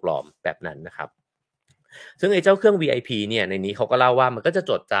หรือตัวปลอมแบบนั้นนะครับซึ่งไอ้เจ้าเครื่อง VIP เนี่ยในนี้เขาก็เล่าว่ามันก็จะ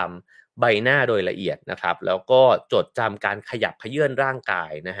จดจำใบหน้าโดยละเอียดนะครับแล้วก็จดจำการขยับเขยื้อนร่างกา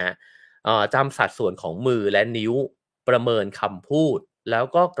ยนะฮะจำสัดส่วนของมือและนิ้วประเมินคำพูดแล้ว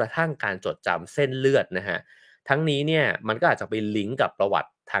ก็กระทั่งการจดจำเส้นเลือดนะฮะทั้งนี้เนี่ยมันก็อาจจะไปลิงก์กับประวั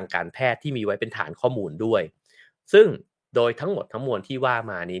ติทางการแพทย์ที่มีไว้เป็นฐานข้อมูลด้วย ซึ่งโดยทั้งหมดทั้งมวลที่ว่า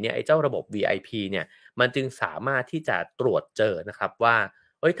มานี้เนี่ยไอ้เจ้าระบบ VIP เนี่ยมันจึงสามารถที่จะตรวจเจอนะครับว่า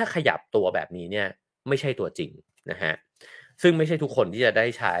เฮ้ยถ้าขยับตัวแบบนี้เนี่ยไม่ใช่ตัวจริงนะฮะซึ่งไม่ใช่ทุกคนที่จะได้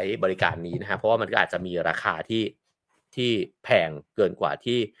ใช้บริการนี้นะครับเพราะว่ามันก็อาจจะมีราคาที่แพงเกินกว่า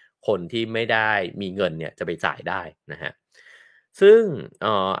ที่คนที่ไม่ได้มีเงินเนี่ยจะไปจ่ายได้นะฮะ ซึ่ง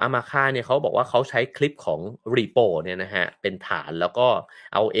อามาคาเนี่ยเขาบอกว่าเขาใช้คลิปของ Repo เนี่ยนะฮะเป็นฐานแล้วก็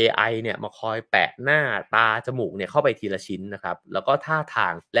เอาเอไอเนี่ยมาคอยแปะหน้าตาจมูกเนี่ยเข้าไปทีละชิ้นนะครับแล้วก็ท่าทา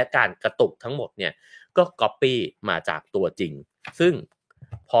งและการกระตุกทั้งหมดเนี่ยก็ก๊อบปี้มาจากตัวจริงซึ่ง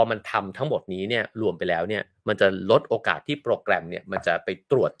พอมันทำทั้งหมดนี้เนี่ยรวมไปแล้วเนี่ยมันจะลดโอกาสที่โปรแกรมเนี่ยมันจะไป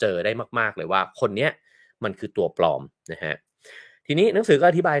ตรวจเจอได้มากๆเลยว่าคนเนี้ยมันคือตัวปลอมนะฮะ ทีนี้หนังสือก็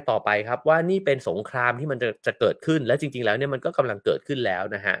อธิบายต่อไปครับว่านี่เป็นสงครามที่มันจะเกิดขึ้นและจริงๆแล้วเนี่ยมันก็กำลังเกิดขึ้นแล้ว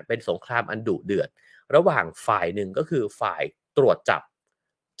นะฮะเป็นสงครามอันดุเดือดระหว่างฝ่ายหนึ่งก็คือฝ่ายตรวจจับ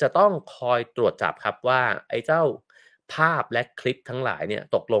จะต้องคอยตรวจจับครับว่าไอ้เจ้าภาพและคลิปทั้งหลายเนี่ย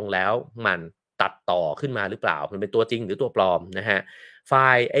ตกลงแล้วมันตัดต่อขึ้นมาหรือเปล่ามันเป็นตัวจริงหรือตัวปลอมนะฮะฝ่า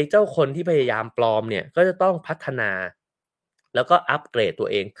ยไอ้เจ้าคนที่พยายามปลอมเนี่ยก็จะต้องพัฒนาแล้วก็อัปเกรดตัว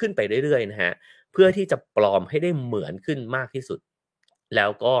เองขึ้นไปเรื่อยๆนะฮะ เพื่อที่จะปลอมให้ได้เหมือนขึ้นมากที่สุดแล้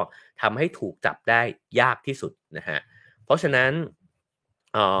วก็ทำให้ถูกจับได้ยากที่สุดนะฮะเพราะฉะนั้น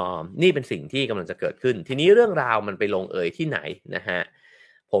นี่เป็นสิ่งที่กำลังจะเกิดขึ้นทีนี้เรื่องราวมันไปลงเอยที่ไหนนะฮะ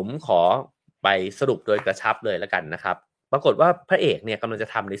ผมขอไปสรุปโดยกระชับเลยแล้วกันนะครับปรากฏว่าพระเอกเนี่ยกำลังจะ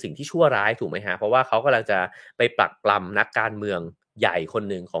ทำในสิ่งที่ชั่วร้ายถูกไหมฮะเพราะว่าเขากำลังจะไปปลักปลำนักการเมืองใหญ่คน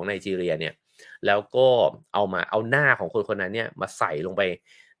หนึ่งของไนจีเรียเนี่ยแล้วก็เอาหน้าของคนคนนั้นเนี่ยมาใส่ลงไป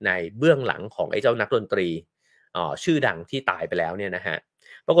ในเบื้องหลังของไอ้เจ้านักดนตรีชื่อดังที่ตายไปแล้วเนี่ยนะฮะ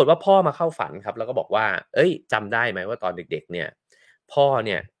ปรากฏว่าพ่อมาเข้าฝันครับแล้วก็บอกว่าเอ้ยจำได้ไหมว่าตอนเด็กๆเนี่ยพ่อเ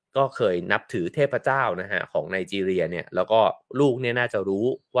นี่ยก็เคยนับถือเทพเจ้านะฮะของไนจีเรียเนี่ยแล้วก็ลูกเนี่ยน่าจะรู้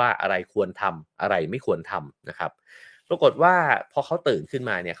ว่าอะไรควรทำอะไรไม่ควรทำนะครับปรากฏว่าพอเขาตื่นขึ้น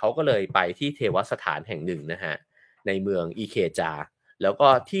มาเนี่ยเขาก็เลยไปที่เทวสถานแห่งหนึ่งนะฮะในเมืองอีเคจาแล้วก็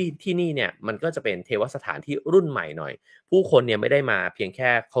ที่นี่เนี่ยมันก็จะเป็นเทวสถานที่รุ่นใหม่หน่อยผู้คนเนี่ยไม่ได้มาเพียงแค่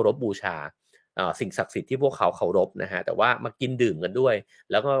เคารพบูชาสิ่งศักดิ์สิทธิ์ที่พวกเขาเคารพนะฮะแต่ว่ามากินดื่มกันด้วย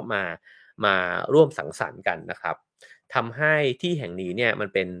แล้วก็มาร่วมสังสรรค์กันนะครับทำให้ที่แห่งนี้เนี่ยมัน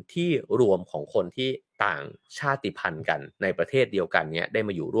เป็นที่รวมของคนที่ต่างชาติพันธุ์กันในประเทศเดียวกันเนี่ยได้ม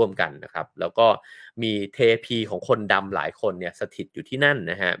าอยู่ร่วมกันนะครับแล้วก็มีเทพีของคนดำหลายคนเนี่ยสถิตอยู่ที่นั่น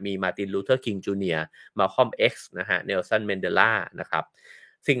นะฮะมีมาร์ตินลูเทอร์คิงจูเนียร์มาคอมเอ็กซ์นะฮะเนลสันเมนเดลานะครับ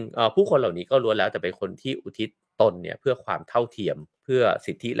ผู้คนเหล่านี้ก็ล้วนแล้วแต่เป็นคนที่อุทิศตนเนี่ยเพื่อความเท่าเทียมเพื่อ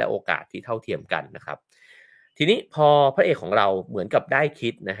สิทธิและโอกาสที่เท่าเทียมกันนะครับทีนี้พอพระเอกของเราเหมือนกับได้คิ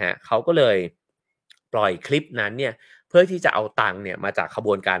ดนะฮะเขาก็เลยปล่อยคลิปนั้นเนี่ยเพื่อที่จะเอาตังค์เนี่ยมาจากขบ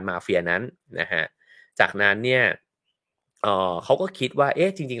วนการมาเฟียนั้นนะฮะจากนั้นเนี่ยเขาก็คิดว่าเอ๊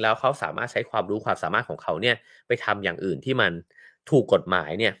ะจริงๆแล้วเขาสามารถใช้ความรู้ความสามารถของเขาเนี่ยไปทำอย่างอื่นที่มันถูกกฎหมา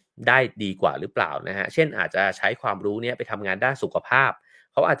ยเนี่ยได้ดีกว่าหรือเปล่านะฮะเช่นอาจจะใช้ความรู้เนี่ยไปทำงานด้านสุขภาพ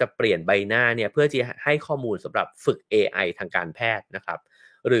เขาอาจจะเปลี่ยนใบหน้าเนี่ยเพื่อที่ให้ข้อมูลสำหรับฝึก AI ทางการแพทย์นะครับ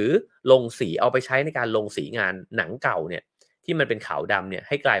หรือลงสีเอาไปใช้ในการลงสีงานหนังเก่าเนี่ยที่มันเป็นขาวดำเนี่ยใ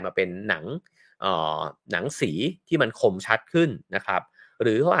ห้กลายมาเป็นเอ่หนังสีที่มันคมชัดขึ้นนะครับห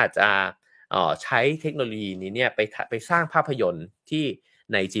รือเขาอาจจะใช้เทคโนโลยีนี้เนี่ยไปสร้างภาพยนตร์ที่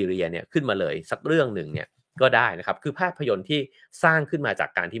ไนจีเรียเนี่ยขึ้นมาเลยสักเรื่องหนึ่งเนี่ยก็ได้นะครับคือภาพยนตร์ที่สร้างขึ้นมาจาก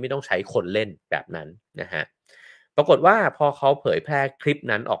การที่ไม่ต้องใช้คนเล่นแบบนั้นนะฮะ ปรากฏว่าพอเขาเผยแพร่คลิป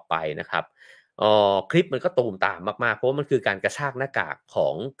นั้นออกไปนะครับคลิปมันก็ตูมตามมากๆเพราะว่ามันคือการกระชากหน้ากากขอ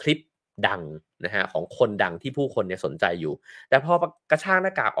งคลิปดังนะฮะของคนดังที่ผู้คนเนี่ยสนใจอยู่แต่พอกระชากหน้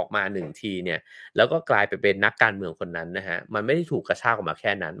ากากออกมา1ทีเนี่ยแล้วก็กลายไปเป็นนักการเมืองคนนั้นนะฮะมันไม่ได้ถูกกระชากออกมาแ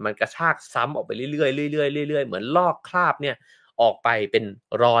ค่นั้นมันกระชากซ้ำออกไปเรื่อยๆเรื่อยๆเรื่อยๆเหมือนลอกคราบเนี่ยออกไปเป็น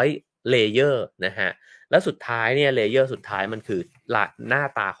100เลเยอร์นะฮะแล้วสุดท้ายเนี่ยเลเยอร์สุดท้ายมันคือหน้า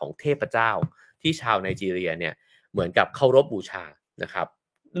ตาของเทพเจ้าที่ชาวไนจีเรียเนี่ย เหมือนกับเคารพบูชานะครับ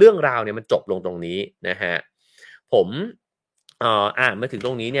เรื่องราวเนี่ยมันจบลงตรงนี้นะฮะผมอ่านมาถึงต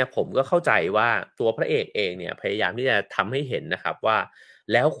รงนี้เนี่ยผมก็เข้าใจว่าตัวพระเอกเองเนี่ยพยายามที่จะทำให้เห็นนะครับว่า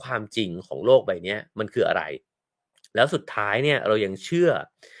แล้วความจริงของโลกใบนี้มันคืออะไรแล้วสุดท้ายเนี่ยเรายังเชื่อ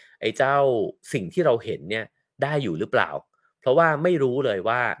ไอ้เจ้าสิ่งที่เราเห็นเนี่ยได้อยู่หรือเปล่าเพราะว่าไม่รู้เลย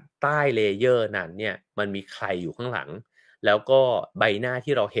ว่าใต้เลเยอร์นั้นเนี่ยมันมีใครอยู่ข้างหลังแล้วก็ใบหน้า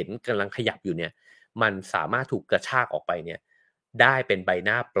ที่เราเห็นกำลังขยับอยู่เนี่ย มันสามารถถูกกระชากออกไปเนี่ยได้เป็นใบห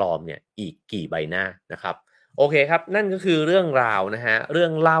น้าปลอมเนี่ยอีกกี่ใบหน้านะครับโอเคครับนั่นก็คือเรื่องราวนะฮะเรื่อ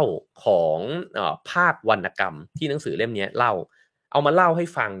งเล่าของภาพวรรณกรรมที่หนังสือเล่มนี้เล่าเอามาเล่าให้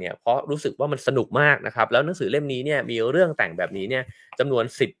ฟังเนี่ยเพราะรู้สึกว่ามันสนุกมากนะครับแล้วหนังสือเล่มนี้เนี่ยมีเรื่องแต่งแบบนี้เนี่ยจำนวน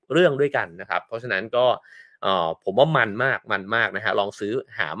10เรื่องด้วยกันนะครับเพราะฉะนั้นก็ผมว่ามันมากนะฮะลองซื้อ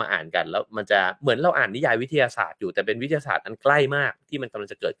หามาอ่านกันแล้วมันจะเหมือนเราอ่านนิยายวิทยาศาสตร์อยู่แต่เป็นวิทยาศาสตร์อันใกล้มากที่มันกำลัง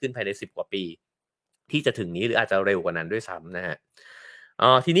จะเกิดขึ้นภายใน10กว่าปีที่จะถึงนี้หรืออาจจะเร็วกว่านั้นด้วยซ้ำนะฮะ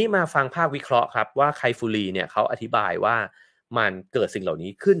ทีนี้มาฟังภาควิเคราะห์ครับว่าไคฟูรีเนี่ยเขาอธิบายว่ามันเกิดสิ่งเหล่า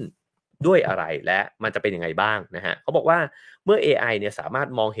นี้ขึ้น ด้วยอะไรและมันจะเป็นยังไงบ้างนะฮะเขาบอกว่าเมื่อเอไอเนี่ยสามารถ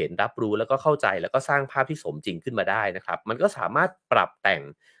มองเห็นรับรู้แล้วก็เข้าใจแล้วก็สร้างภาพที่สมจริงขึ้นมาได้นะครับมันก็สามารถปรับแต่ง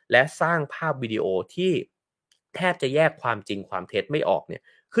และสร้างภาพวิดีโอที่แทบจะแยกความจริงความเท็จไม่ออกเนี่ย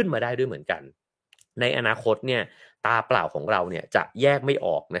ขึ้นมาได้ด้วยเหมือนกันในอนาคตเนี่ยตาเปล่าของเราเนี่ยจะแยกไม่อ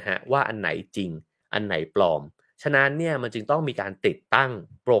อกนะฮะว่าอันไหนจริงอันไหนปลอมฉะนั้นเนี่ยมันจึงต้องมีการติดตั้ง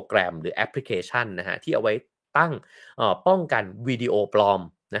โปรแกรมหรือแอปพลิเคชันนะฮะที่เอาไว้ตั้งป้องกันวิดีโอปลอม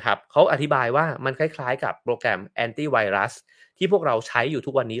นะครับเขาอธิบายว่ามันคล้ายๆกับโปรแกรมแอนตี้ไวรัสที่พวกเราใช้อยู่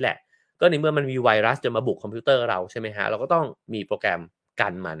ทุกวันนี้แหละก็ในเมื่อมันมีไวรัสจะมาบุกคอมพิวเตอร์เราใช่ไหมฮะเราก็ต้องมีโปรแกรมกั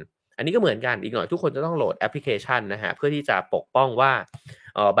นมันอันนี้ก็เหมือนกันอีกหน่อยทุกคนจะต้องโหลดแอปพลิเคชันนะฮะเพื่อที่จะปกป้องว่า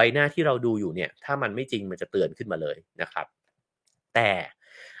ใบหน้าที่เราดูอยู่เนี่ยถ้ามันไม่จริงมันจะเตือนขึ้นมาเลยนะครับแต่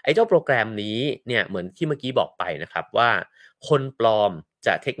ไอ้เจ้าโปรแกรมนี้เนี่ยเหมือนที่เมื่อกี้บอกไปนะครับว่าคนปลอมจ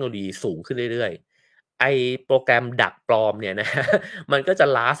ะเทคโนโลยีสูงขึ้นเรื่อยๆไอ้โปรแกรมดักปลอมเนี่ยนะมันก็จะ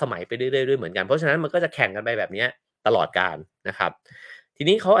ล้าสมัยไปเรื่อยๆด้วยเหมือนกันเพราะฉะนั้นมันก็จะแข่งกันไปแบบนี้ตลอดกาลนะครับที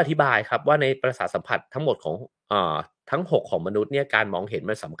นี้เขาอธิบายครับว่าในประสาทสัมผัสทั้งหมดของเอ่อทั้ง6ของมนุษย์เนี่ยการมองเห็น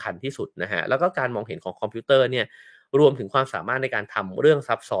มันสำคัญที่สุดนะฮะแล้วก็การมองเห็นของคอมพิวเตอร์เนี่ยรวมถึงความสามารถในการทำเรื่อง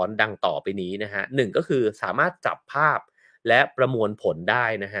ซับซ้อนดังต่อไปนี้นะฮะหนึ่งก็คือสามารถจับภาพและประมวลผลได้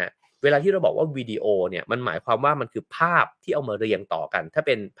นะฮะเวลาที่เราบอกว่าวิดีโอเนี่ยมันหมายความว่ามันคือภาพที่เอามาเรียงต่อกันถ้าเ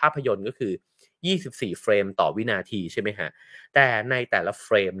ป็นภาพยนตร์ก็คือ24เฟรมต่อวินาทีใช่ไหมฮะแต่ในแต่ละเฟ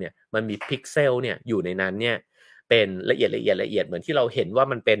รมเนี่ยมันมีพิกเซลเนี่ยอยู่ในนั้นเนี่ยเป็นละเอียดเหมือนที่เราเห็นว่า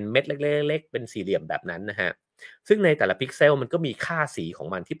มันเป็นเม็ดเล็กๆเป็นสี่เหลี่ยมแบบนั้นนะฮะซึ่งในแต่ละพิกเซลมันก็มีค่าสีของ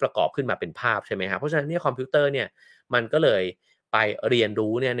มันที่ประกอบขึ้นมาเป็นภาพใช่ไหมครับเพราะฉะนั้นเนี่ยคอมพิวเตอร์เนี่ยมันก็เลยไปเรียน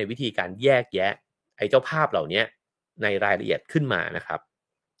รู้เนี่ยในวิธีการแยกแยะไอ้เจ้าภาพเหล่านี้ในรายละเอียดขึ้นมานะครับ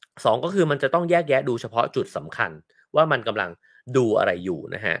2ก็คือมันจะต้องแยกแยะดูเฉพาะจุดสำคัญว่ามันกำลังดูอะไรอยู่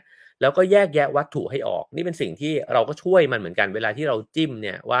นะฮะแล้วก็แยกแยะวัตถุให้ออกนี่เป็นสิ่งที่เราก็ช่วยมันเหมือนกันเวลาที่เราจิ้มเ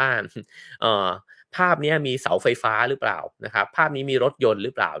นี่ยว่าเอ่อภาพนี้มีเสาไฟฟ้าหรือเปล่านะครับภาพนี้มีรถยนต์ห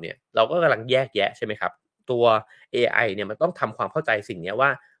รือเปล่าเนี่ยเราก็กำลังแยกแยะใช่ไหมครับตัวเอไอเนี่ยมันต้องทำความเข้าใจสิ่งนี้ว่า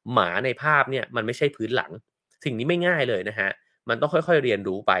หมาในภาพเนี่ยมันไม่ใช่พื้นหลังสิ่งนี้ไม่ง่ายเลยนะฮะมันต้องค่อยๆเรียน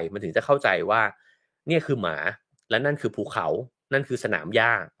รู้ไปมันถึงจะเข้าใจว่าเนี่ยคือหมาและนั่นคือภูเขานั่นคือสนามหญ้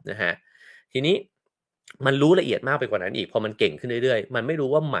านะฮะทีนี้มันรู้ละเอียดมากไปกว่านั้นอีกพอมันเก่งขึ้นเรื่อยๆมันไม่รู้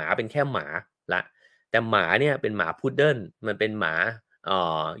ว่าหมาเป็นแค่หมาละแต่หมาเนี่ยเป็นหมาพุดเดิลมันเป็นหมา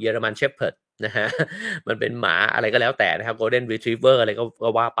เยอรมันเชพเพิร์ดนะฮะมันเป็นหมาอะไรก็แล้วแต่นะครับ Golden Retriever อะไรก็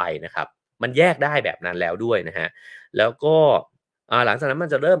ว่าไปนะครับมันแยกได้แบบนั้นแล้วด้วยนะฮะแล้วก็หลังจากนั้นมัน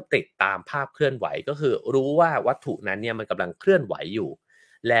จะเริ่มติดตามภาพเคลื่อนไหวก็คือรู้ว่าวัตถุนั้นเนี่ยมันกำลังเคลื่อนไหวอยู่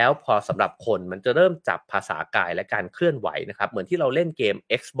แล้วพอสำหรับคนมันจะเริ่มจับภาษากายและการเคลื่อนไหวนะครับเหมือนที่เราเล่นเกม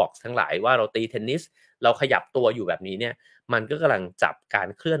Xbox ทั้งหลายว่าเราตีเทนนิสเราขยับตัวอยู่แบบนี้เนี่ยมันก็กำลังจับการ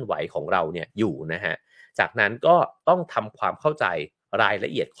เคลื่อนไหวของเราเนี่ยอยู่นะฮะจากนั้นก็ต้องทำความเข้าใจรายละ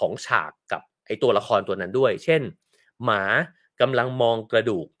เอียดของฉากกับไอ้ตัวละครตัวนั้นด้วยเช่นหมากำลังมองกระ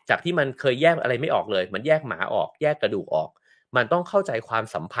ดูกจากที่มันเคยแยกอะไรไม่ออกเลยมันแยกหมาออกแยกกระดูกออกมันต้องเข้าใจความ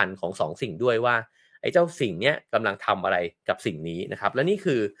สัมพันธ์ของ2สิ่งด้วยว่าไอ้เจ้าสิ่งเนี้ยกำลังทำอะไรกับสิ่งนี้นะครับและนี่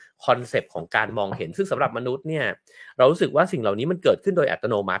คือคอนเซปต์ของการมองเห็นซึ่งสำหรับมนุษย์เนี่ยเรารู้สึกว่าสิ่งเหล่านี้มันเกิดขึ้นโดยอัต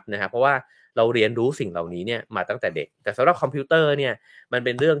โนมัตินะครับเพราะว่าเราเรียนรู้สิ่งเหล่านี้เนี่ยมาตั้งแต่เด็กแต่สำหรับคอมพิวเตอร์เนี่ยมันเ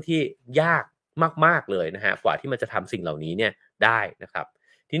ป็นเรื่องที่ยากมากๆเลยนะฮะกว่าที่มันจะทำสิ่งเหล่านี้เนี่ยได้นะครับ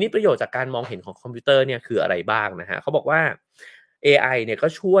ทีนี้ประโยชน์จากการมองเห็นของคอมพิวเตอร์เนี่ยคืออะไรบ้างนะฮะเขาบอกว่าเอไอเนี่ยก็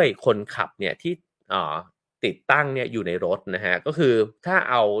ช่วยคนขับเนี่ยที่อ่าติดตั้งเนี่ยอยู่ในรถนะฮะก็คือถ้า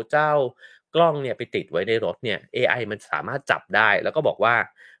เอาเจ้ากล้องเนี่ยไปติดไว้ในรถเนี่ยเอไอมันสามารถจับได้แล้วก็บอกว่า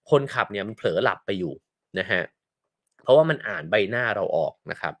คนขับเนี่ยมันเผลอหลับไปอยู่นะฮะเพราะว่ามันอ่านใบหน้าเราออก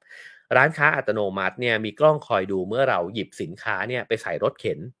นะครับร้านค้าอัตโนมัติเนี่ยมีกล้องคอยดูเมื่อเราหยิบสินค้าเนี่ยไปใส่รถเ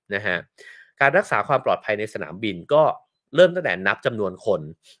ข็นนะฮะการรักษาความปลอดภัยในสนามบินก็เริ่มตั้งแต่นับจำนวนคน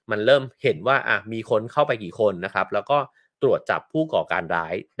มันเริ่มเห็นว่ามีคนเข้าไปกี่คนนะครับแล้วก็ตรวจจับผู้ก่อการร้า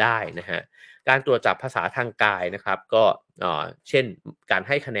ยได้นะฮะการตรวจจับภาษาทางกายนะครับก็เช่นการใ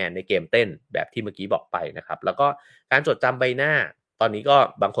ห้คะแนนในเกมเต้นแบบที่เมื่อกี้บอกไปนะครับแล้วก็การจดจำใบหน้าตอนนี้ก็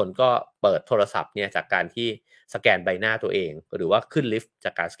บางคนก็เปิดโทรศัพท์เนี่ยจากการที่สแกนใบหน้าตัวเองหรือว่าขึ้นลิฟต์จ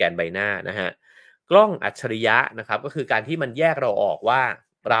ากการสแกนใบหน้านะฮะกล้องอัจฉริยะนะครับก็คือการที่มันแยกเราออกว่า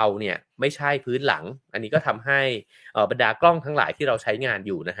เราเนี่ยไม่ใช่พื้นหลังอันนี้ก็ทำให้บรรดากล้องทั้งหลายที่เราใช้งานอ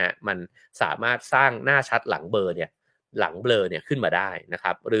ยู่นะฮะมันสามารถสร้างหน้าชัดหลังเบลอเนี่ยขึ้นมาได้นะค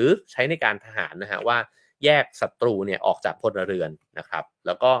รับหรือใช้ในการทหารนะฮะว่าแยกศัตรูเนี่ยออกจากพลเรือนนะครับแ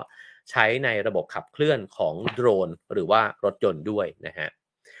ล้วก็ใช้ในระบบขับเคลื่อนของโดรนหรือว่ารถยนต์ด้วยนะฮะ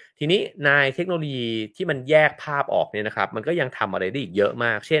ทีนี้ในเทคโนโลยีที่มันแยกภาพออกเนี่ยนะครับมันก็ยังทำอะไรได้อีกเยอะม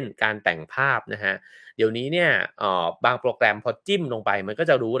ากเช่นการแต่งภาพนะฮะเดี๋ยวนี้เนี่ยบางโปรแกรมพอจิ้มลงไปมันก็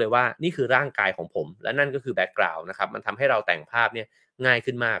จะรู้เลยว่านี่คือร่างกายของผมและนั่นก็คือแบ็กกราวด์นะครับมันทำให้เราแต่งภาพเนี่ยง่าย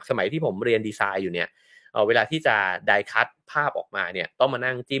ขึ้นมากสมัยที่ผมเรียนดีไซน์อยู่เนี่ยเวลาที่จะไดคัตภาพออกมาเนี่ยต้องมา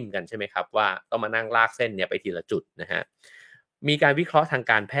นั่งจิ้มกันใช่ไหมครับว่าต้องมานั่งลากเส้นเนี่ยไปทีละจุดนะฮะมีการวิเคราะห์ทาง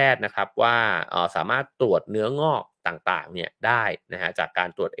การแพทย์นะครับว่าสามารถตรวจเนื้องอกต่างๆเนี่ยได้นะฮะจากการ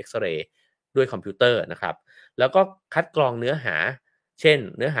ตรวจเอ็กซเรย์ด้วยคอมพิวเตอร์นะครับแล้วก็คัดกรองเนื้อหาเช่น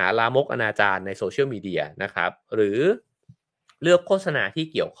เนื้อหาลามกอนาจารในโซเชียลมีเดียนะครับหรือเลือกโฆษณาที่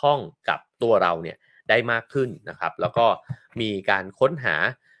เกี่ยวข้องกับตัวเราเนี่ยได้มากขึ้นนะครับแล้วก็มีการค้นหา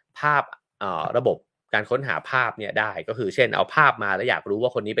ภาพระบบการค้นหาภาพเนี่ยได้ก็คือเช่นเอาภาพมาแล้วอยากรู้ว่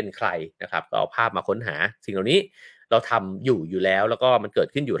าคนนี้เป็นใครนะครับก็เอาภาพมาค้นหาสิ่งเหล่านี้เราทำอยู่แล้วแล้วก็มันเกิด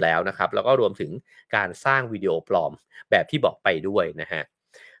ขึ้นอยู่แล้วนะครับแล้วก็รวมถึงการสร้างวิดีโอปลอมแบบที่บอกไปด้วยนะฮะ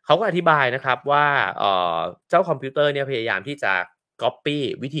เขาก็อธิบายนะครับว่าเจ้าคอมพิวเตอร์เนี่ยพยายามที่จะ copy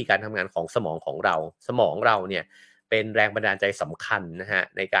วิธีการทำงานของสมองของเราสมองเราเนี่ยเป็นแรงบันดาลใจสำคัญนะฮะ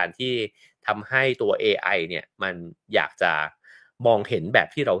ในการที่ทำให้ตัวเอไอเนี่ยมันอยากจะมองเห็นแบบ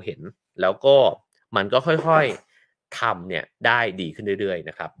ที่เราเห็นแล้วก็มันก็ค่อยๆทำเนี่ยได้ดีขึ้นเรื่อยๆ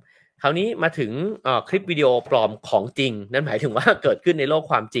นะครับคราวนี้มาถึงคลิปวิดีโอปลอมของจริงนั่นหมายถึงว่าเกิดขึ้นในโลก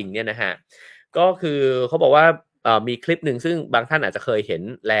ความจริงเนี่ยนะฮะก็คือเขาบอกว่ามีคลิปหนึ่งซึ่งบางท่านอาจจะเคยเห็น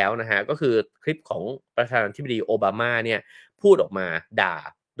แล้วนะฮะก็คือคลิปของประธานาธิบดีโอบามาเนี่ยพูดออกมาด่า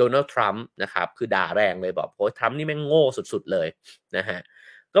โดนัลด์ทรัมป์นะครับคือด่าแรงเลยบอกโอ้ยทรัมป์นี่แม่งโง่สุดๆเลยนะฮะ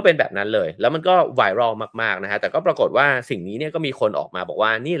ก็เป็นแบบนั้นเลยแล้วมันก็ไวรัลมากๆนะฮะแต่ก็ปรากฏว่าสิ่งนี้เนี่ยก็มีคนออกมาบอกว่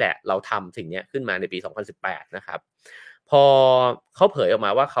านี่แหละเราทำสิ่งนี้ขึ้นมาในปี2018นะครับพอเขาเผยออกม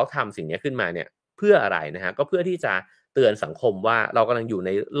าว่าเขาทำสิ่งนี้ขึ้นมาเนี่ยเพื่ออะไรนะฮะก็เพื่อที่จะเตือนสังคมว่าเรากำลังอยู่ใน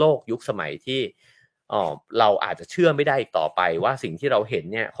โลกยุคสมัยที่เราอาจจะเชื่อไม่ได้อีกต่อไปว่าสิ่งที่เราเห็น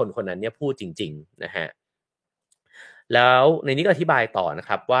เนี่ยคนคนนั้นเนี่ยพูดจริงๆนะฮะแล้วในนี้ก็อธิบายต่อนะค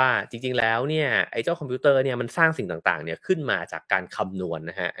รับว่าจริงๆแล้วเนี่ยไอ้เจ้าคอมพิวเตอร์เนี่ยมันสร้างสิ่งต่างๆเนี่ยขึ้นมาจากการคำนวณ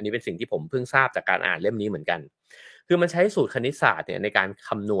นะฮะอันนี้เป็นสิ่งที่ผมเพิ่งทราบจากการอ่านเล่มนี้เหมือนกันคือมันใช้สูตรคณิตศาสตร์เนี่ยในการค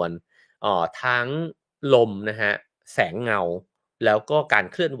ำนวณทั้งลมนะฮะแสงเงาแล้วก็การ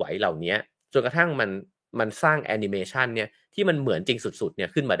เคลื่อนไหวเหล่านี้จนกระทั่งมันสร้างแอนิเมชันเนี่ยที่มันเหมือนจริงสุดๆเนี่ย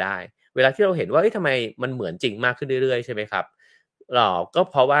ขึ้นมาได้เวลาที่เราเห็นว่าทำไมมันเหมือนจริงมากขึ้นเรื่อยๆใช่ไหมครับก็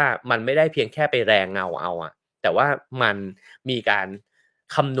เพราะว่ามันไม่ได้เพียงแค่ไปแรงเงาเอาอะ แต่ว่ามันมีการ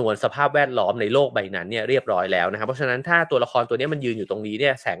คำนวณสภาพแวดล้อมในโลกใบนั้นเนี่ยเรียบร้อยแล้วนะครับเพราะฉะนั้นถ้าตัวละครตัวนี้มันยืนอยู่ตรงนี้เนี่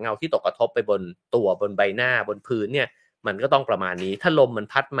ยแสงเงาที่ตกกระทบไปบนตัวบนใบหน้าบนพื้นเนี่ยมันก็ต้องประมาณนี้ถ้าลมมัน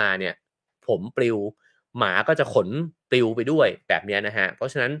พัดมาเนี่ยผมปลิวหมาก็จะขนปลิวไปด้วยแบบนี้นะฮะเพรา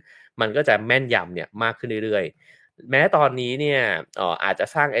ะฉะนั้นมันก็จะแม่นยำเนี่ยมากขึ้นเรื่อยๆแม้ตอนนี้เนี่ยอาจจะ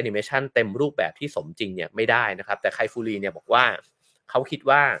สร้างแอนิเมชันเต็มรูปแบบที่สมจริงเนี่ยไม่ได้นะครับแต่ไคฟูรีเนี่ยบอกว่าเขาคิด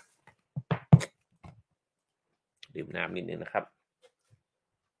ว่าดื่มน้ำนิดนึงนะครับ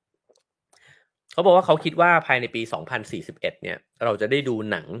เขาบอกว่าเขาคิดว่าภายในปี2041เนี่ยเราจะได้ดู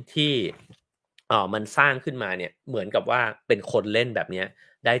หนังที่มันสร้างขึ้นมาเนี่ยเหมือนกับว่าเป็นคนเล่นแบบนี้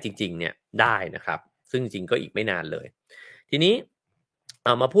ได้จริงๆเนี่ยได้นะครับซึ่งจริงก็อีกไม่นานเลยทีนี้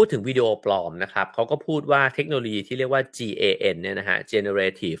มาพูดถึงวิดีโอปลอมนะครับเขาก็พูดว่าเทคโนโลยีที่เรียกว่า GAN เนี่ยนะฮะ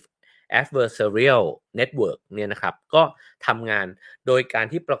Generative Adversarial Network เนี่ยนะครับก็ทำงานโดยการ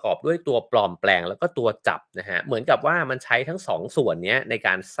ที่ประกอบด้วยตัวปลอมแปลงแล้วก็ตัวจับนะฮะเหมือนกับว่ามันใช้ทั้งสองส่วนนี้ในก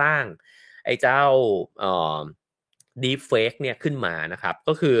ารสร้างไอ้เจ้าเอ่อ deepfake เนี่ยขึ้นมานะครับ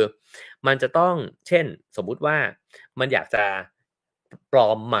ก็คือมันจะต้องเช่นสมมุติว่ามันอยากจะปลอ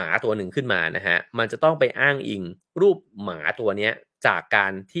มหมาตัวหนึ่งขึ้นมานะฮะมันจะต้องไปอ้างอิงรูปหมาตัวเนี้ยจากกา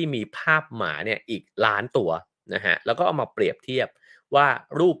รที่มีภาพหมาเนี่ยอีกล้านตัวนะฮะแล้วก็เอามาเปรียบเทียบว่า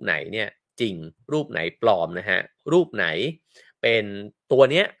รูปไหนเนี่ยจริงรูปไหนปลอมนะฮะรูปไหนเป็นตัว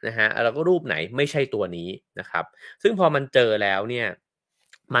เนี้ยนะฮะแล้วก็รูปไหนไม่ใช่ตัวนี้นะครับซึ่งพอมันเจอแล้วเนี่ย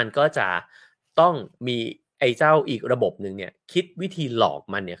มันก็จะต้องมีไอ้เจ้าอีกระบบหนึ่งเนี่ยคิดวิธีหลอก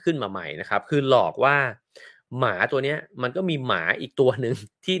มันเนี่ยขึ้นมาใหม่นะครับคือหลอกว่าหมาตัวเนี้ยมันก็มีหมาอีกตัวหนึ่ง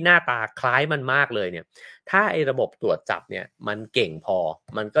ที่หน้าตาคล้ายมันมากเลยเนี่ยถ้าไอ้ระบบตรวจจับเนี่ยมันเก่งพอ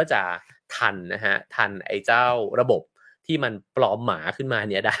มันก็จะทันนะฮะทันไอ้เจ้าระบบที่มันปลอมหมาขึ้นมา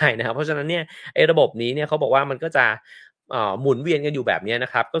เนี่ยได้นะครับเพราะฉะนั้นเนี่ยไอ้ระบบนี้เนี่ยเขาบอกว่ามันก็จะหมุนเวียนกันอยู่แบบนี้น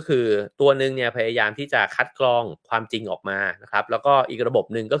ะครับก็คือตัวหนึ่งเนี่ยพยายามที่จะคัดกรองความจริงออกมานะครับแล้วก็อีกระบบ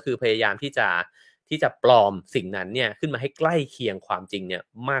หนึ่งก็คือพยายามที่จะปลอมสิ่งนั้นเนี่ยขึ้นมาให้ใกล้เคียงความจริงเนี่ย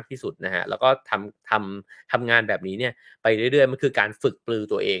มากที่สุดนะฮะแล้วก็ทำงานแบบนี้เนี่ยไปเรื่อยๆมันคือการฝึกปลือ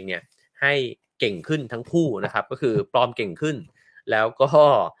ตัวเองเนี่ยให้เก่งขึ้นทั้งคู่นะครับก็คือปลอมเก่งขึ้นแล้วก็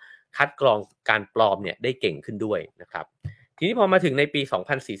คัดกรองการปลอมเนี่ยได้เก่งขึ้นด้วยนะครับทีนี้พอมาถึงในปี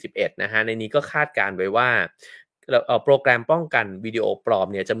2041นะฮะในนี้ก็คาดการไว้ว่า โปรแกรมป้องกันวิดีโอปลอม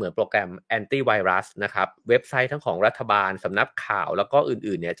เนี่ยจะเหมือนโปรแกรมแอนตี้ไวรัสนะครับเว็บไซต์ทั้งของรัฐบาลสำนักข่าวแล้วก็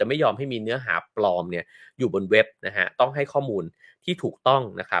อื่นๆเนี่ยจะไม่ยอมให้มีเนื้อหาปลอมเนี่ยอยู่บนเว็บนะฮะต้องให้ข้อมูลที่ถูกต้อง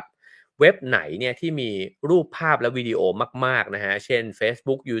นะครับเว็บไหนเนี่ยที่มีรูปภาพและวิดีโอมากๆนะฮะเช่น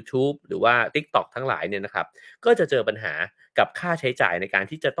Facebook YouTube หรือว่า TikTok ทั้งหลายเนี่ยนะครับก็จะเจอปัญหากับค่าใช้จ่ายในการ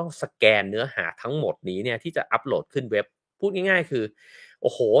ที่จะต้องสแกนเนื้อหาทั้งหมดนี้เนี่ยที่จะอัปโหลดขึ้นเว็บพูดง่ายๆคือ โ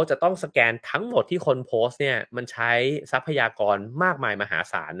อ้โฮจะต้องสแกนทั้งหมดที่คนโพสต์เนี่ยมันใช้ทรัพยากรมากมายมหา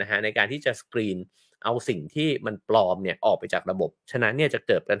ศาลนะครับในการที่จะสกรีนเอาสิ่งที่มันปลอมเนี่ยออกไปจากระบบฉะนั้นเนี่ยจะเ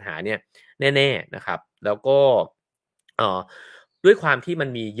กิดปัญหาเนี่ยแน่ๆนะครับแล้วก็เอ่อด้วยความที่มัน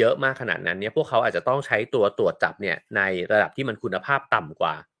มีเยอะมากขนาดนั้นเนี่ยพวกเขาอาจจะต้องใช้ตัวตรวจจับเนี่ยในระดับที่มันคุณภาพต่ำก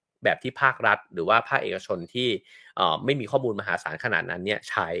ว่าแบบที่ภาครัฐหรือว่าภาคเอกชนที่ไม่มีข้อมูลมหาศาลขนาดนั้นเนี่ย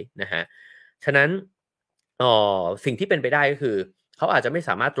ใช้นะครับฉะนั้นสิ่งที่เป็นไปได้ก็คือ เขาอาจจะไม่ส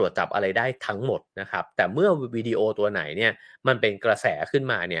ามารถตรวจจับอะไรได้ทั้งหมดนะครับแต่เมื่อวิดีโอตัวไหนเนี่ยมันเป็นกระแสขึ้น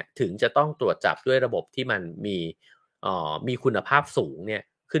มาเนี่ยถึงจะต้องตรวจจับด้วยระบบที่มันมีคุณภาพสูงเนี่ย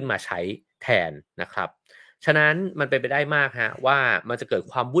ขึ้นมาใช้แทนนะครับฉะนั้นมันเป็นไปได้มากฮะว่ามันจะเกิด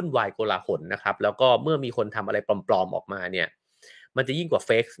ความวุ่นวายโกลาหลนะครับแล้วก็เมื่อมีคนทำอะไรปลอมๆออกมาเนี่ยมันจะยิ่งกว่า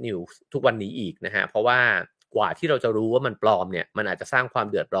Fake News ทุกวันนี้อีกนะฮะเพราะว่ากว่าที่เราจะรู้ว่ามันปลอมเนี่ยมันอาจจะสร้างความ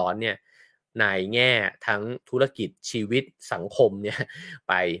เดือดร้อนเนี่ย ในแง่ทั้งธุรกิจชีวิตสังคมเนี่ย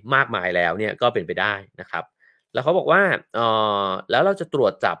ไปมากมายแล้วเนี่ยก็เป็นไปได้นะครับแล้วเขาบอกว่าแล้วเราจะตรว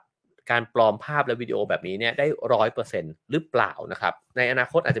จจับการปลอมภาพและวิดีโอแบบนี้เนี่ยได้100%หรือเปล่านะครับในอนา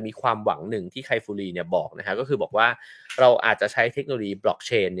คตอาจจะมีความหวังหนึ่งที่ไคฟูรีเนี่ยบอกนะฮะก็คือบอกว่าเราอาจจะใช้เทคโนโลยีบล็อกเ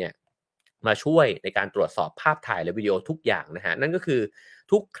ชนเนี่ยมาช่วยในการตรวจสอบภาพถ่ายและวิดีโอทุกอย่างนะฮะนั่นก็คือ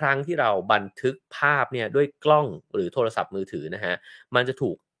ทุกครั้งที่เราบันทึกภาพเนี่ยด้วยกล้องหรือโทรศัพท์มือถือนะฮะ มันจะ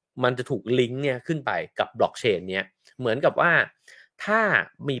ถูกมันจะถูกลิงก์เนี่ยขึ้นไปกับบล็อกเชนเนี้ยเหมือนกับว่าถ้า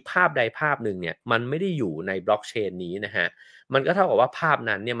มีภาพใดภาพหนึ่งเนี่ยมันไม่ได้อยู่ในบล็อกเชนนี้นะครับมันก็เท่ากับว่าภาพ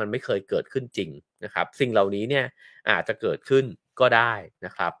นั้นเนี่ยมันไม่เคยเกิดขึ้นจริงนะครับสิ่งเหล่านี้เนี่ยอาจจะเกิดขึ้นก็ได้น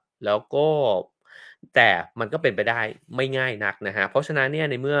ะครับแล้วก็แต่มันก็เป็นไปได้ไม่ง่ายนักนะครับเพราะฉะนั้นเนี่ย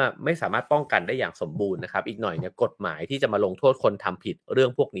ในเมื่อไม่สามารถป้องกันได้อย่างสมบูรณ์นะครับอีกหน่อยเนี่ยกฎหมายที่จะมาลงโทษคนทำผิดเรื่อ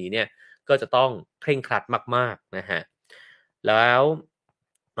งพวกนี้เนี่ยก็จะต้องเคร่งครัดมากๆนะฮะ แล้ว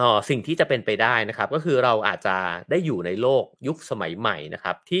สิ่งที่จะเป็นไปได้นะครับก็คือเราอาจจะได้อยู่ในโลกยุคสมัยใหม่นะค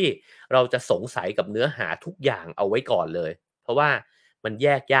รับที่เราจะสงสัยกับเนื้อหาทุกอย่างเอาไว้ก่อนเลยเพราะว่ามันแย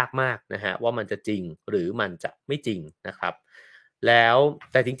กยากมากนะฮะว่ามันจะจริงหรือมันจะไม่จริงนะครับแล้ว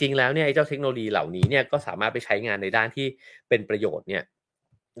แต่จริงๆแล้วเนี่ยไอ้เจ้าเทคโนโลยีเหล่านี้เนี่ยก็สามารถไปใช้งานในด้านที่เป็นประโยชน์เนี่ย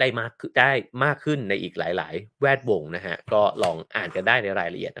ได้มากขึ้นในอีกหลายๆแวดวงนะฮะก็ลองอ่านกันได้ในราย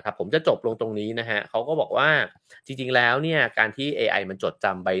ละเอียดนะครับผมจะจบลงตรงนี้นะฮะเขาก็บอกว่าจริงๆแล้วเนี่ยการที่เอไอมันจดจ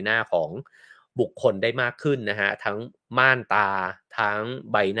ำใบหน้าของบุคคลได้มากขึ้นนะฮะทั้งม่านตาทั้ง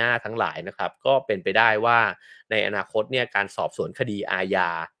ใบหน้าทั้งหลายนะครับก็เป็นไปได้ว่าในอนาคตเนี่ยการสอบสวนคดีอาญา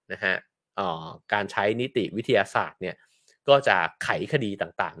นะฮะการใช้นิติวิทยาศาสตร์เนี่ยก็จะไขคดี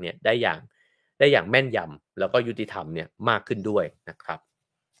ต่างๆเนี่ยได้อย่างแม่นยำแล้วก็ยุติธรรมเนี่ยมากขึ้นด้วยนะครับ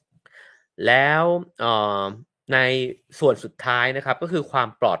แล้วในส่วนสุดท้ายนะครับก็คือความ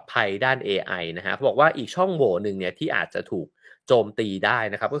ปลอดภัยด้านเอไอนะฮะเขาบอกว่าอีกช่องโหว่หนึ่งเนี่ยที่อาจจะถูกโจมตีได้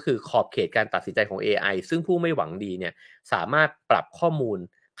นะครับก็คือขอบเขตการตัดสินใจของเอไอซึ่งผู้ไม่หวังดีเนี่ยสามารถปรับข้อมูล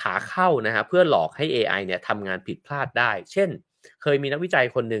ขาเข้านะครับเพื่อหลอกให้เอไอเนี่ยทำงานผิดพลาดได้เช่นเคยมีนักวิจัย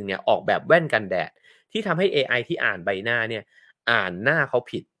คนหนึ่งเนี่ยออกแบบแว่นกันแดดที่ทำให้เอไอที่อ่านใบหน้าเนี่ยอ่านหน้าเขา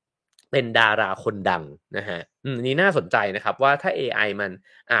ผิดเป็นดาราคนดังนะครับอันนี้น่าสนใจนะครับว่าถ้าเอไอมัน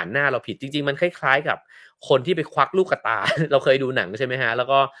อ่านหน้าเราผิดจริงๆมันคล้ายๆกับคนที่ไปควักลูกตาเราเคยดูหนังใช่ไหมฮะแล้ว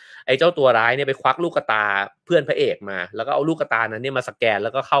ก็ไอ้เจ้าตัวร้ายเนี่ยไปควักลูกตาเพื่อนพระเอกมาแล้วก็เอาลูกตานั้นเนี่ยมาสแกนแล้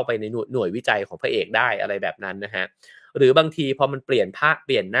วก็เข้าไปในหน่วยวิจัยของพระเอกได้อะไรแบบนั้นนะฮะหรือบางทีพอมันเปลี่ยนเป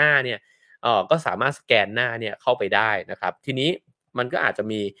ลี่ยนหน้าเนี่ยก็สามารถสแกนหน้าเนี่ยเข้าไปได้นะครับทีนี้มันก็อาจจะ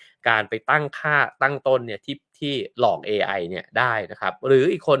มีการไปตั้งค่าตั้งต้นเนี่ยที่หลอกเอไอเนี่ยได้นะครับหรือ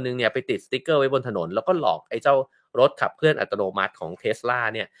อีกคนหนึ่งเนี่ยไปติดสติกเกอร์ไว้บนถนนแล้วก็หลอกไอ้เจ้ารถขับเคลื่อนอัตโนมัติของ Tesla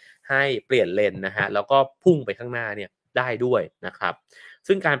เนี่ยให้เปลี่ยนเลนนะฮะแล้วก็พุ่งไปข้างหน้าเนี่ยได้ด้วยนะครับ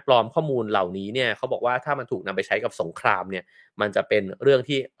ซึ่งการปลอมข้อมูลเหล่านี้เนี่ยเขาบอกว่าถ้ามันถูกนำไปใช้กับสงครามเนี่ยมันจะเป็นเรื่อง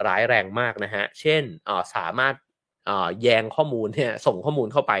ที่ร้ายแรงมากนะฮะเช่นสามารถแยงข้อมูลเนี่ยส่งข้อมูล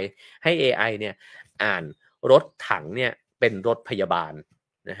เข้าไปให้เอไอเนี่ยอ่านรถถังเนี่ยเป็นรถพยาบาล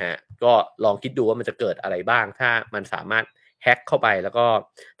นะฮะก็ลองคิดดูว่ามันจะเกิดอะไรบ้างถ้ามันสามารถแฮ็กเข้าไปแล้วก็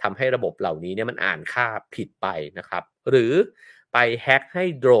ทำให้ระบบเหล่านี้เนี่ยมันอ่านค่าผิดไปนะครับหรือไปแฮ็กให้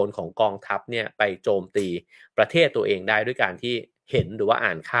โดรนของกองทัพเนี่ยไปโจมตีประเทศตัวเองได้ด้วยการที่เห็นหรือว่าอ่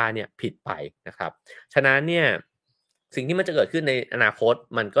านค่าเนี่ยผิดไปนะครับฉะนั้นเนี่ยสิ่งที่มันจะเกิดขึ้นในอนาคต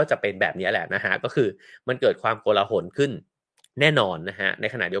มันก็จะเป็นแบบนี้แหละนะฮะก็คือมันเกิดความโกลาหลขึ้น แน่นอนนะฮะใน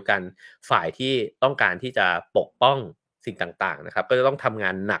ขณะเดียวกันฝ่ายที่ต้องการที่จะปกป้องสิ่งต่างๆนะครับก็จะต้องทำงา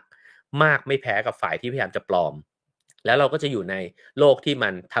นหนักมากไม่แพ้กับฝ่ายที่พยายามจะปลอมแล้วเราก็จะอยู่ในโลกที่มั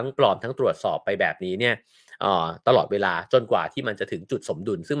นทั้งปลอมทั้งตรวจสอบไปแบบนี้เนี่ยตลอดเวลาจนกว่าที่มันจะถึงจุดสม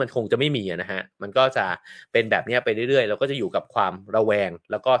ดุลซึ่งมันคงจะไม่มีนะฮะมันก็จะเป็นแบบนี้ไปเรื่อยๆเราก็จะอยู่กับความระแวง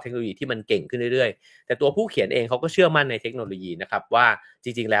แล้วก็เทคโนโลยีที่มันเก่งขึ้นเรื่อยๆแต่ตัวผู้เขียนเองเขาก็เชื่อมั่นในเทคโนโลยีนะครับว่าจ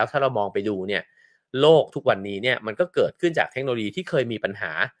ริงๆแล้วถ้าเรามองไปดูเนี่ยโลกทุกวันนี้เนี่ยมันก็เกิดขึ้นจากเทคโนโลยีที่เคยมีปัญห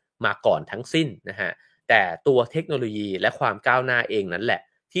ามาก่อนทั้งสิ้นนะฮะแต่ตัวเทคโนโลยีและความก้าวหน้าเองนั่นแหละ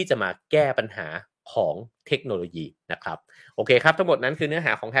ที่จะมาแก้ปัญหาของเทคโนโลยีนะครับโอเคครับทั้งหมดนั้นคือเนื้อห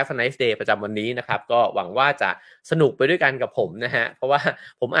าของ Have a nice day ประจำวันนี้นะครับก็หวังว่าจะสนุกไปด้วยกันกับผมนะฮะเพราะว่า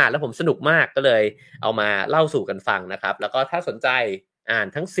ผมอ่านแล้วผมสนุกมากก็เลยเอามาเล่าสู่กันฟังนะครับแล้วก็ถ้าสนใจอ่าน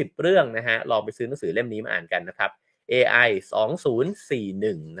ทั้ง10เรื่องนะฮะลองไปซื้อหนังสือเล่มนี้มาอ่านกันนะครับ AI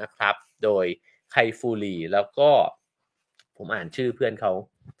 2041นะครับโดยไคฟูรีแล้วก็ผมอ่านชื่อเพื่อนเขา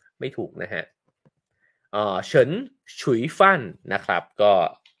ไม่ถูกนะฮะเฉินฉุยฟั่นนะครับก็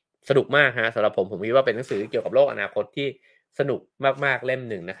สนุกมากฮะสำหรับผมคิดว่าเป็นหนังสือเกี่ยวกับโลกอนาคตที่สนุกมากๆเล่ม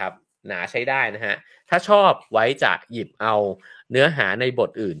หนึ่งนะครับหนาใช้ได้นะฮะถ้าชอบไว้จะหยิบเอาเนื้อหาในบท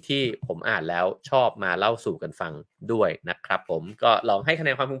อื่นที่ผมอ่านแล้วชอบมาเล่าสู่กันฟังด้วยนะครับผมก็ลองให้คะแน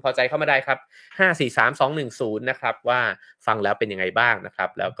นความพึงพอใจเข้ามาได้ครับ5 4 3 2 1 0นะครับว่าฟังแล้วเป็นยังไงบ้างนะครับ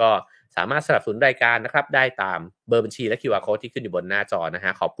แล้วก็สามารถสนับสนุนรายการนะครับได้ตามเบอร์บัญชีและ QR Code ที่ขึ้นอยู่บนหน้าจอนะฮ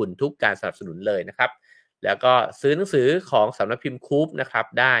ะขอบคุณทุกการสนับสนุนเลยนะครับแล้วก็ซื้อหนังสือของสำนักพิมพ์คูปนะครับ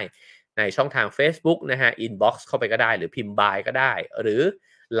ได้ในช่องทาง Facebook นะฮะ inbox เข้าไปก็ได้หรือพิมพ์ buy ก็ได้หรือ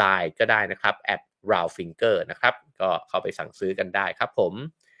Line ก็ได้นะครับ @roundfinger นะครับก็เข้าไปสั่งซื้อกันได้ครับผม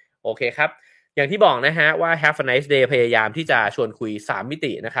โอเคครับอย่างที่บอกนะฮะว่า Have a nice day พยายามที่จะชวนคุย3มิ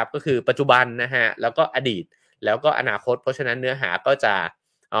ตินะครับก็คือปัจจุบันนะฮะแล้วก็อดีตแล้วก็อนาคตเพราะฉะนั้นเนื้อหาก็จะ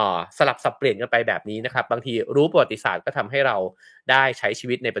สลับสับเปลี่ยนกันไปแบบนี้นะครับบางทีรู้ประวัติศาสตร์ก็ทำให้เราได้ใช้ชี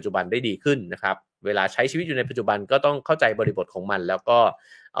วิตในปัจจุบันได้ดีขึ้นนะครับเวลาใช้ชีวิตอยู่ในปัจจุบันก็ต้องเข้าใจบริบทของมันแล้วก็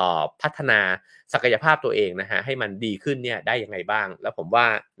พัฒนาศักยภาพตัวเองนะฮะให้มันดีขึ้นเนี่ยได้ยังไงบ้างแล้วผมว่า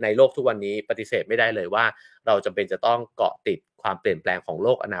ในโลกทุกวันนี้ปฏิเสธไม่ได้เลยว่าเราจำเป็นจะต้องเกาะติดความเปลี่ยนแปลงของโล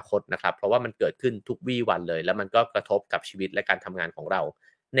กอนาคตนะครับเพราะว่ามันเกิดขึ้นทุกวี่วันเลยแล้วมันก็กระทบกับชีวิตและการทำงานของเรา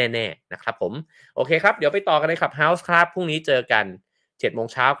แน่ๆนะครับผมโอเคครับเดี๋ยวไปต่อกันใน Clubhouse ครับพรุ่งนี้เจอกัน7 โมง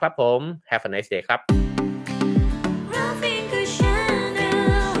เช้าครับผม Have a nice day ครับ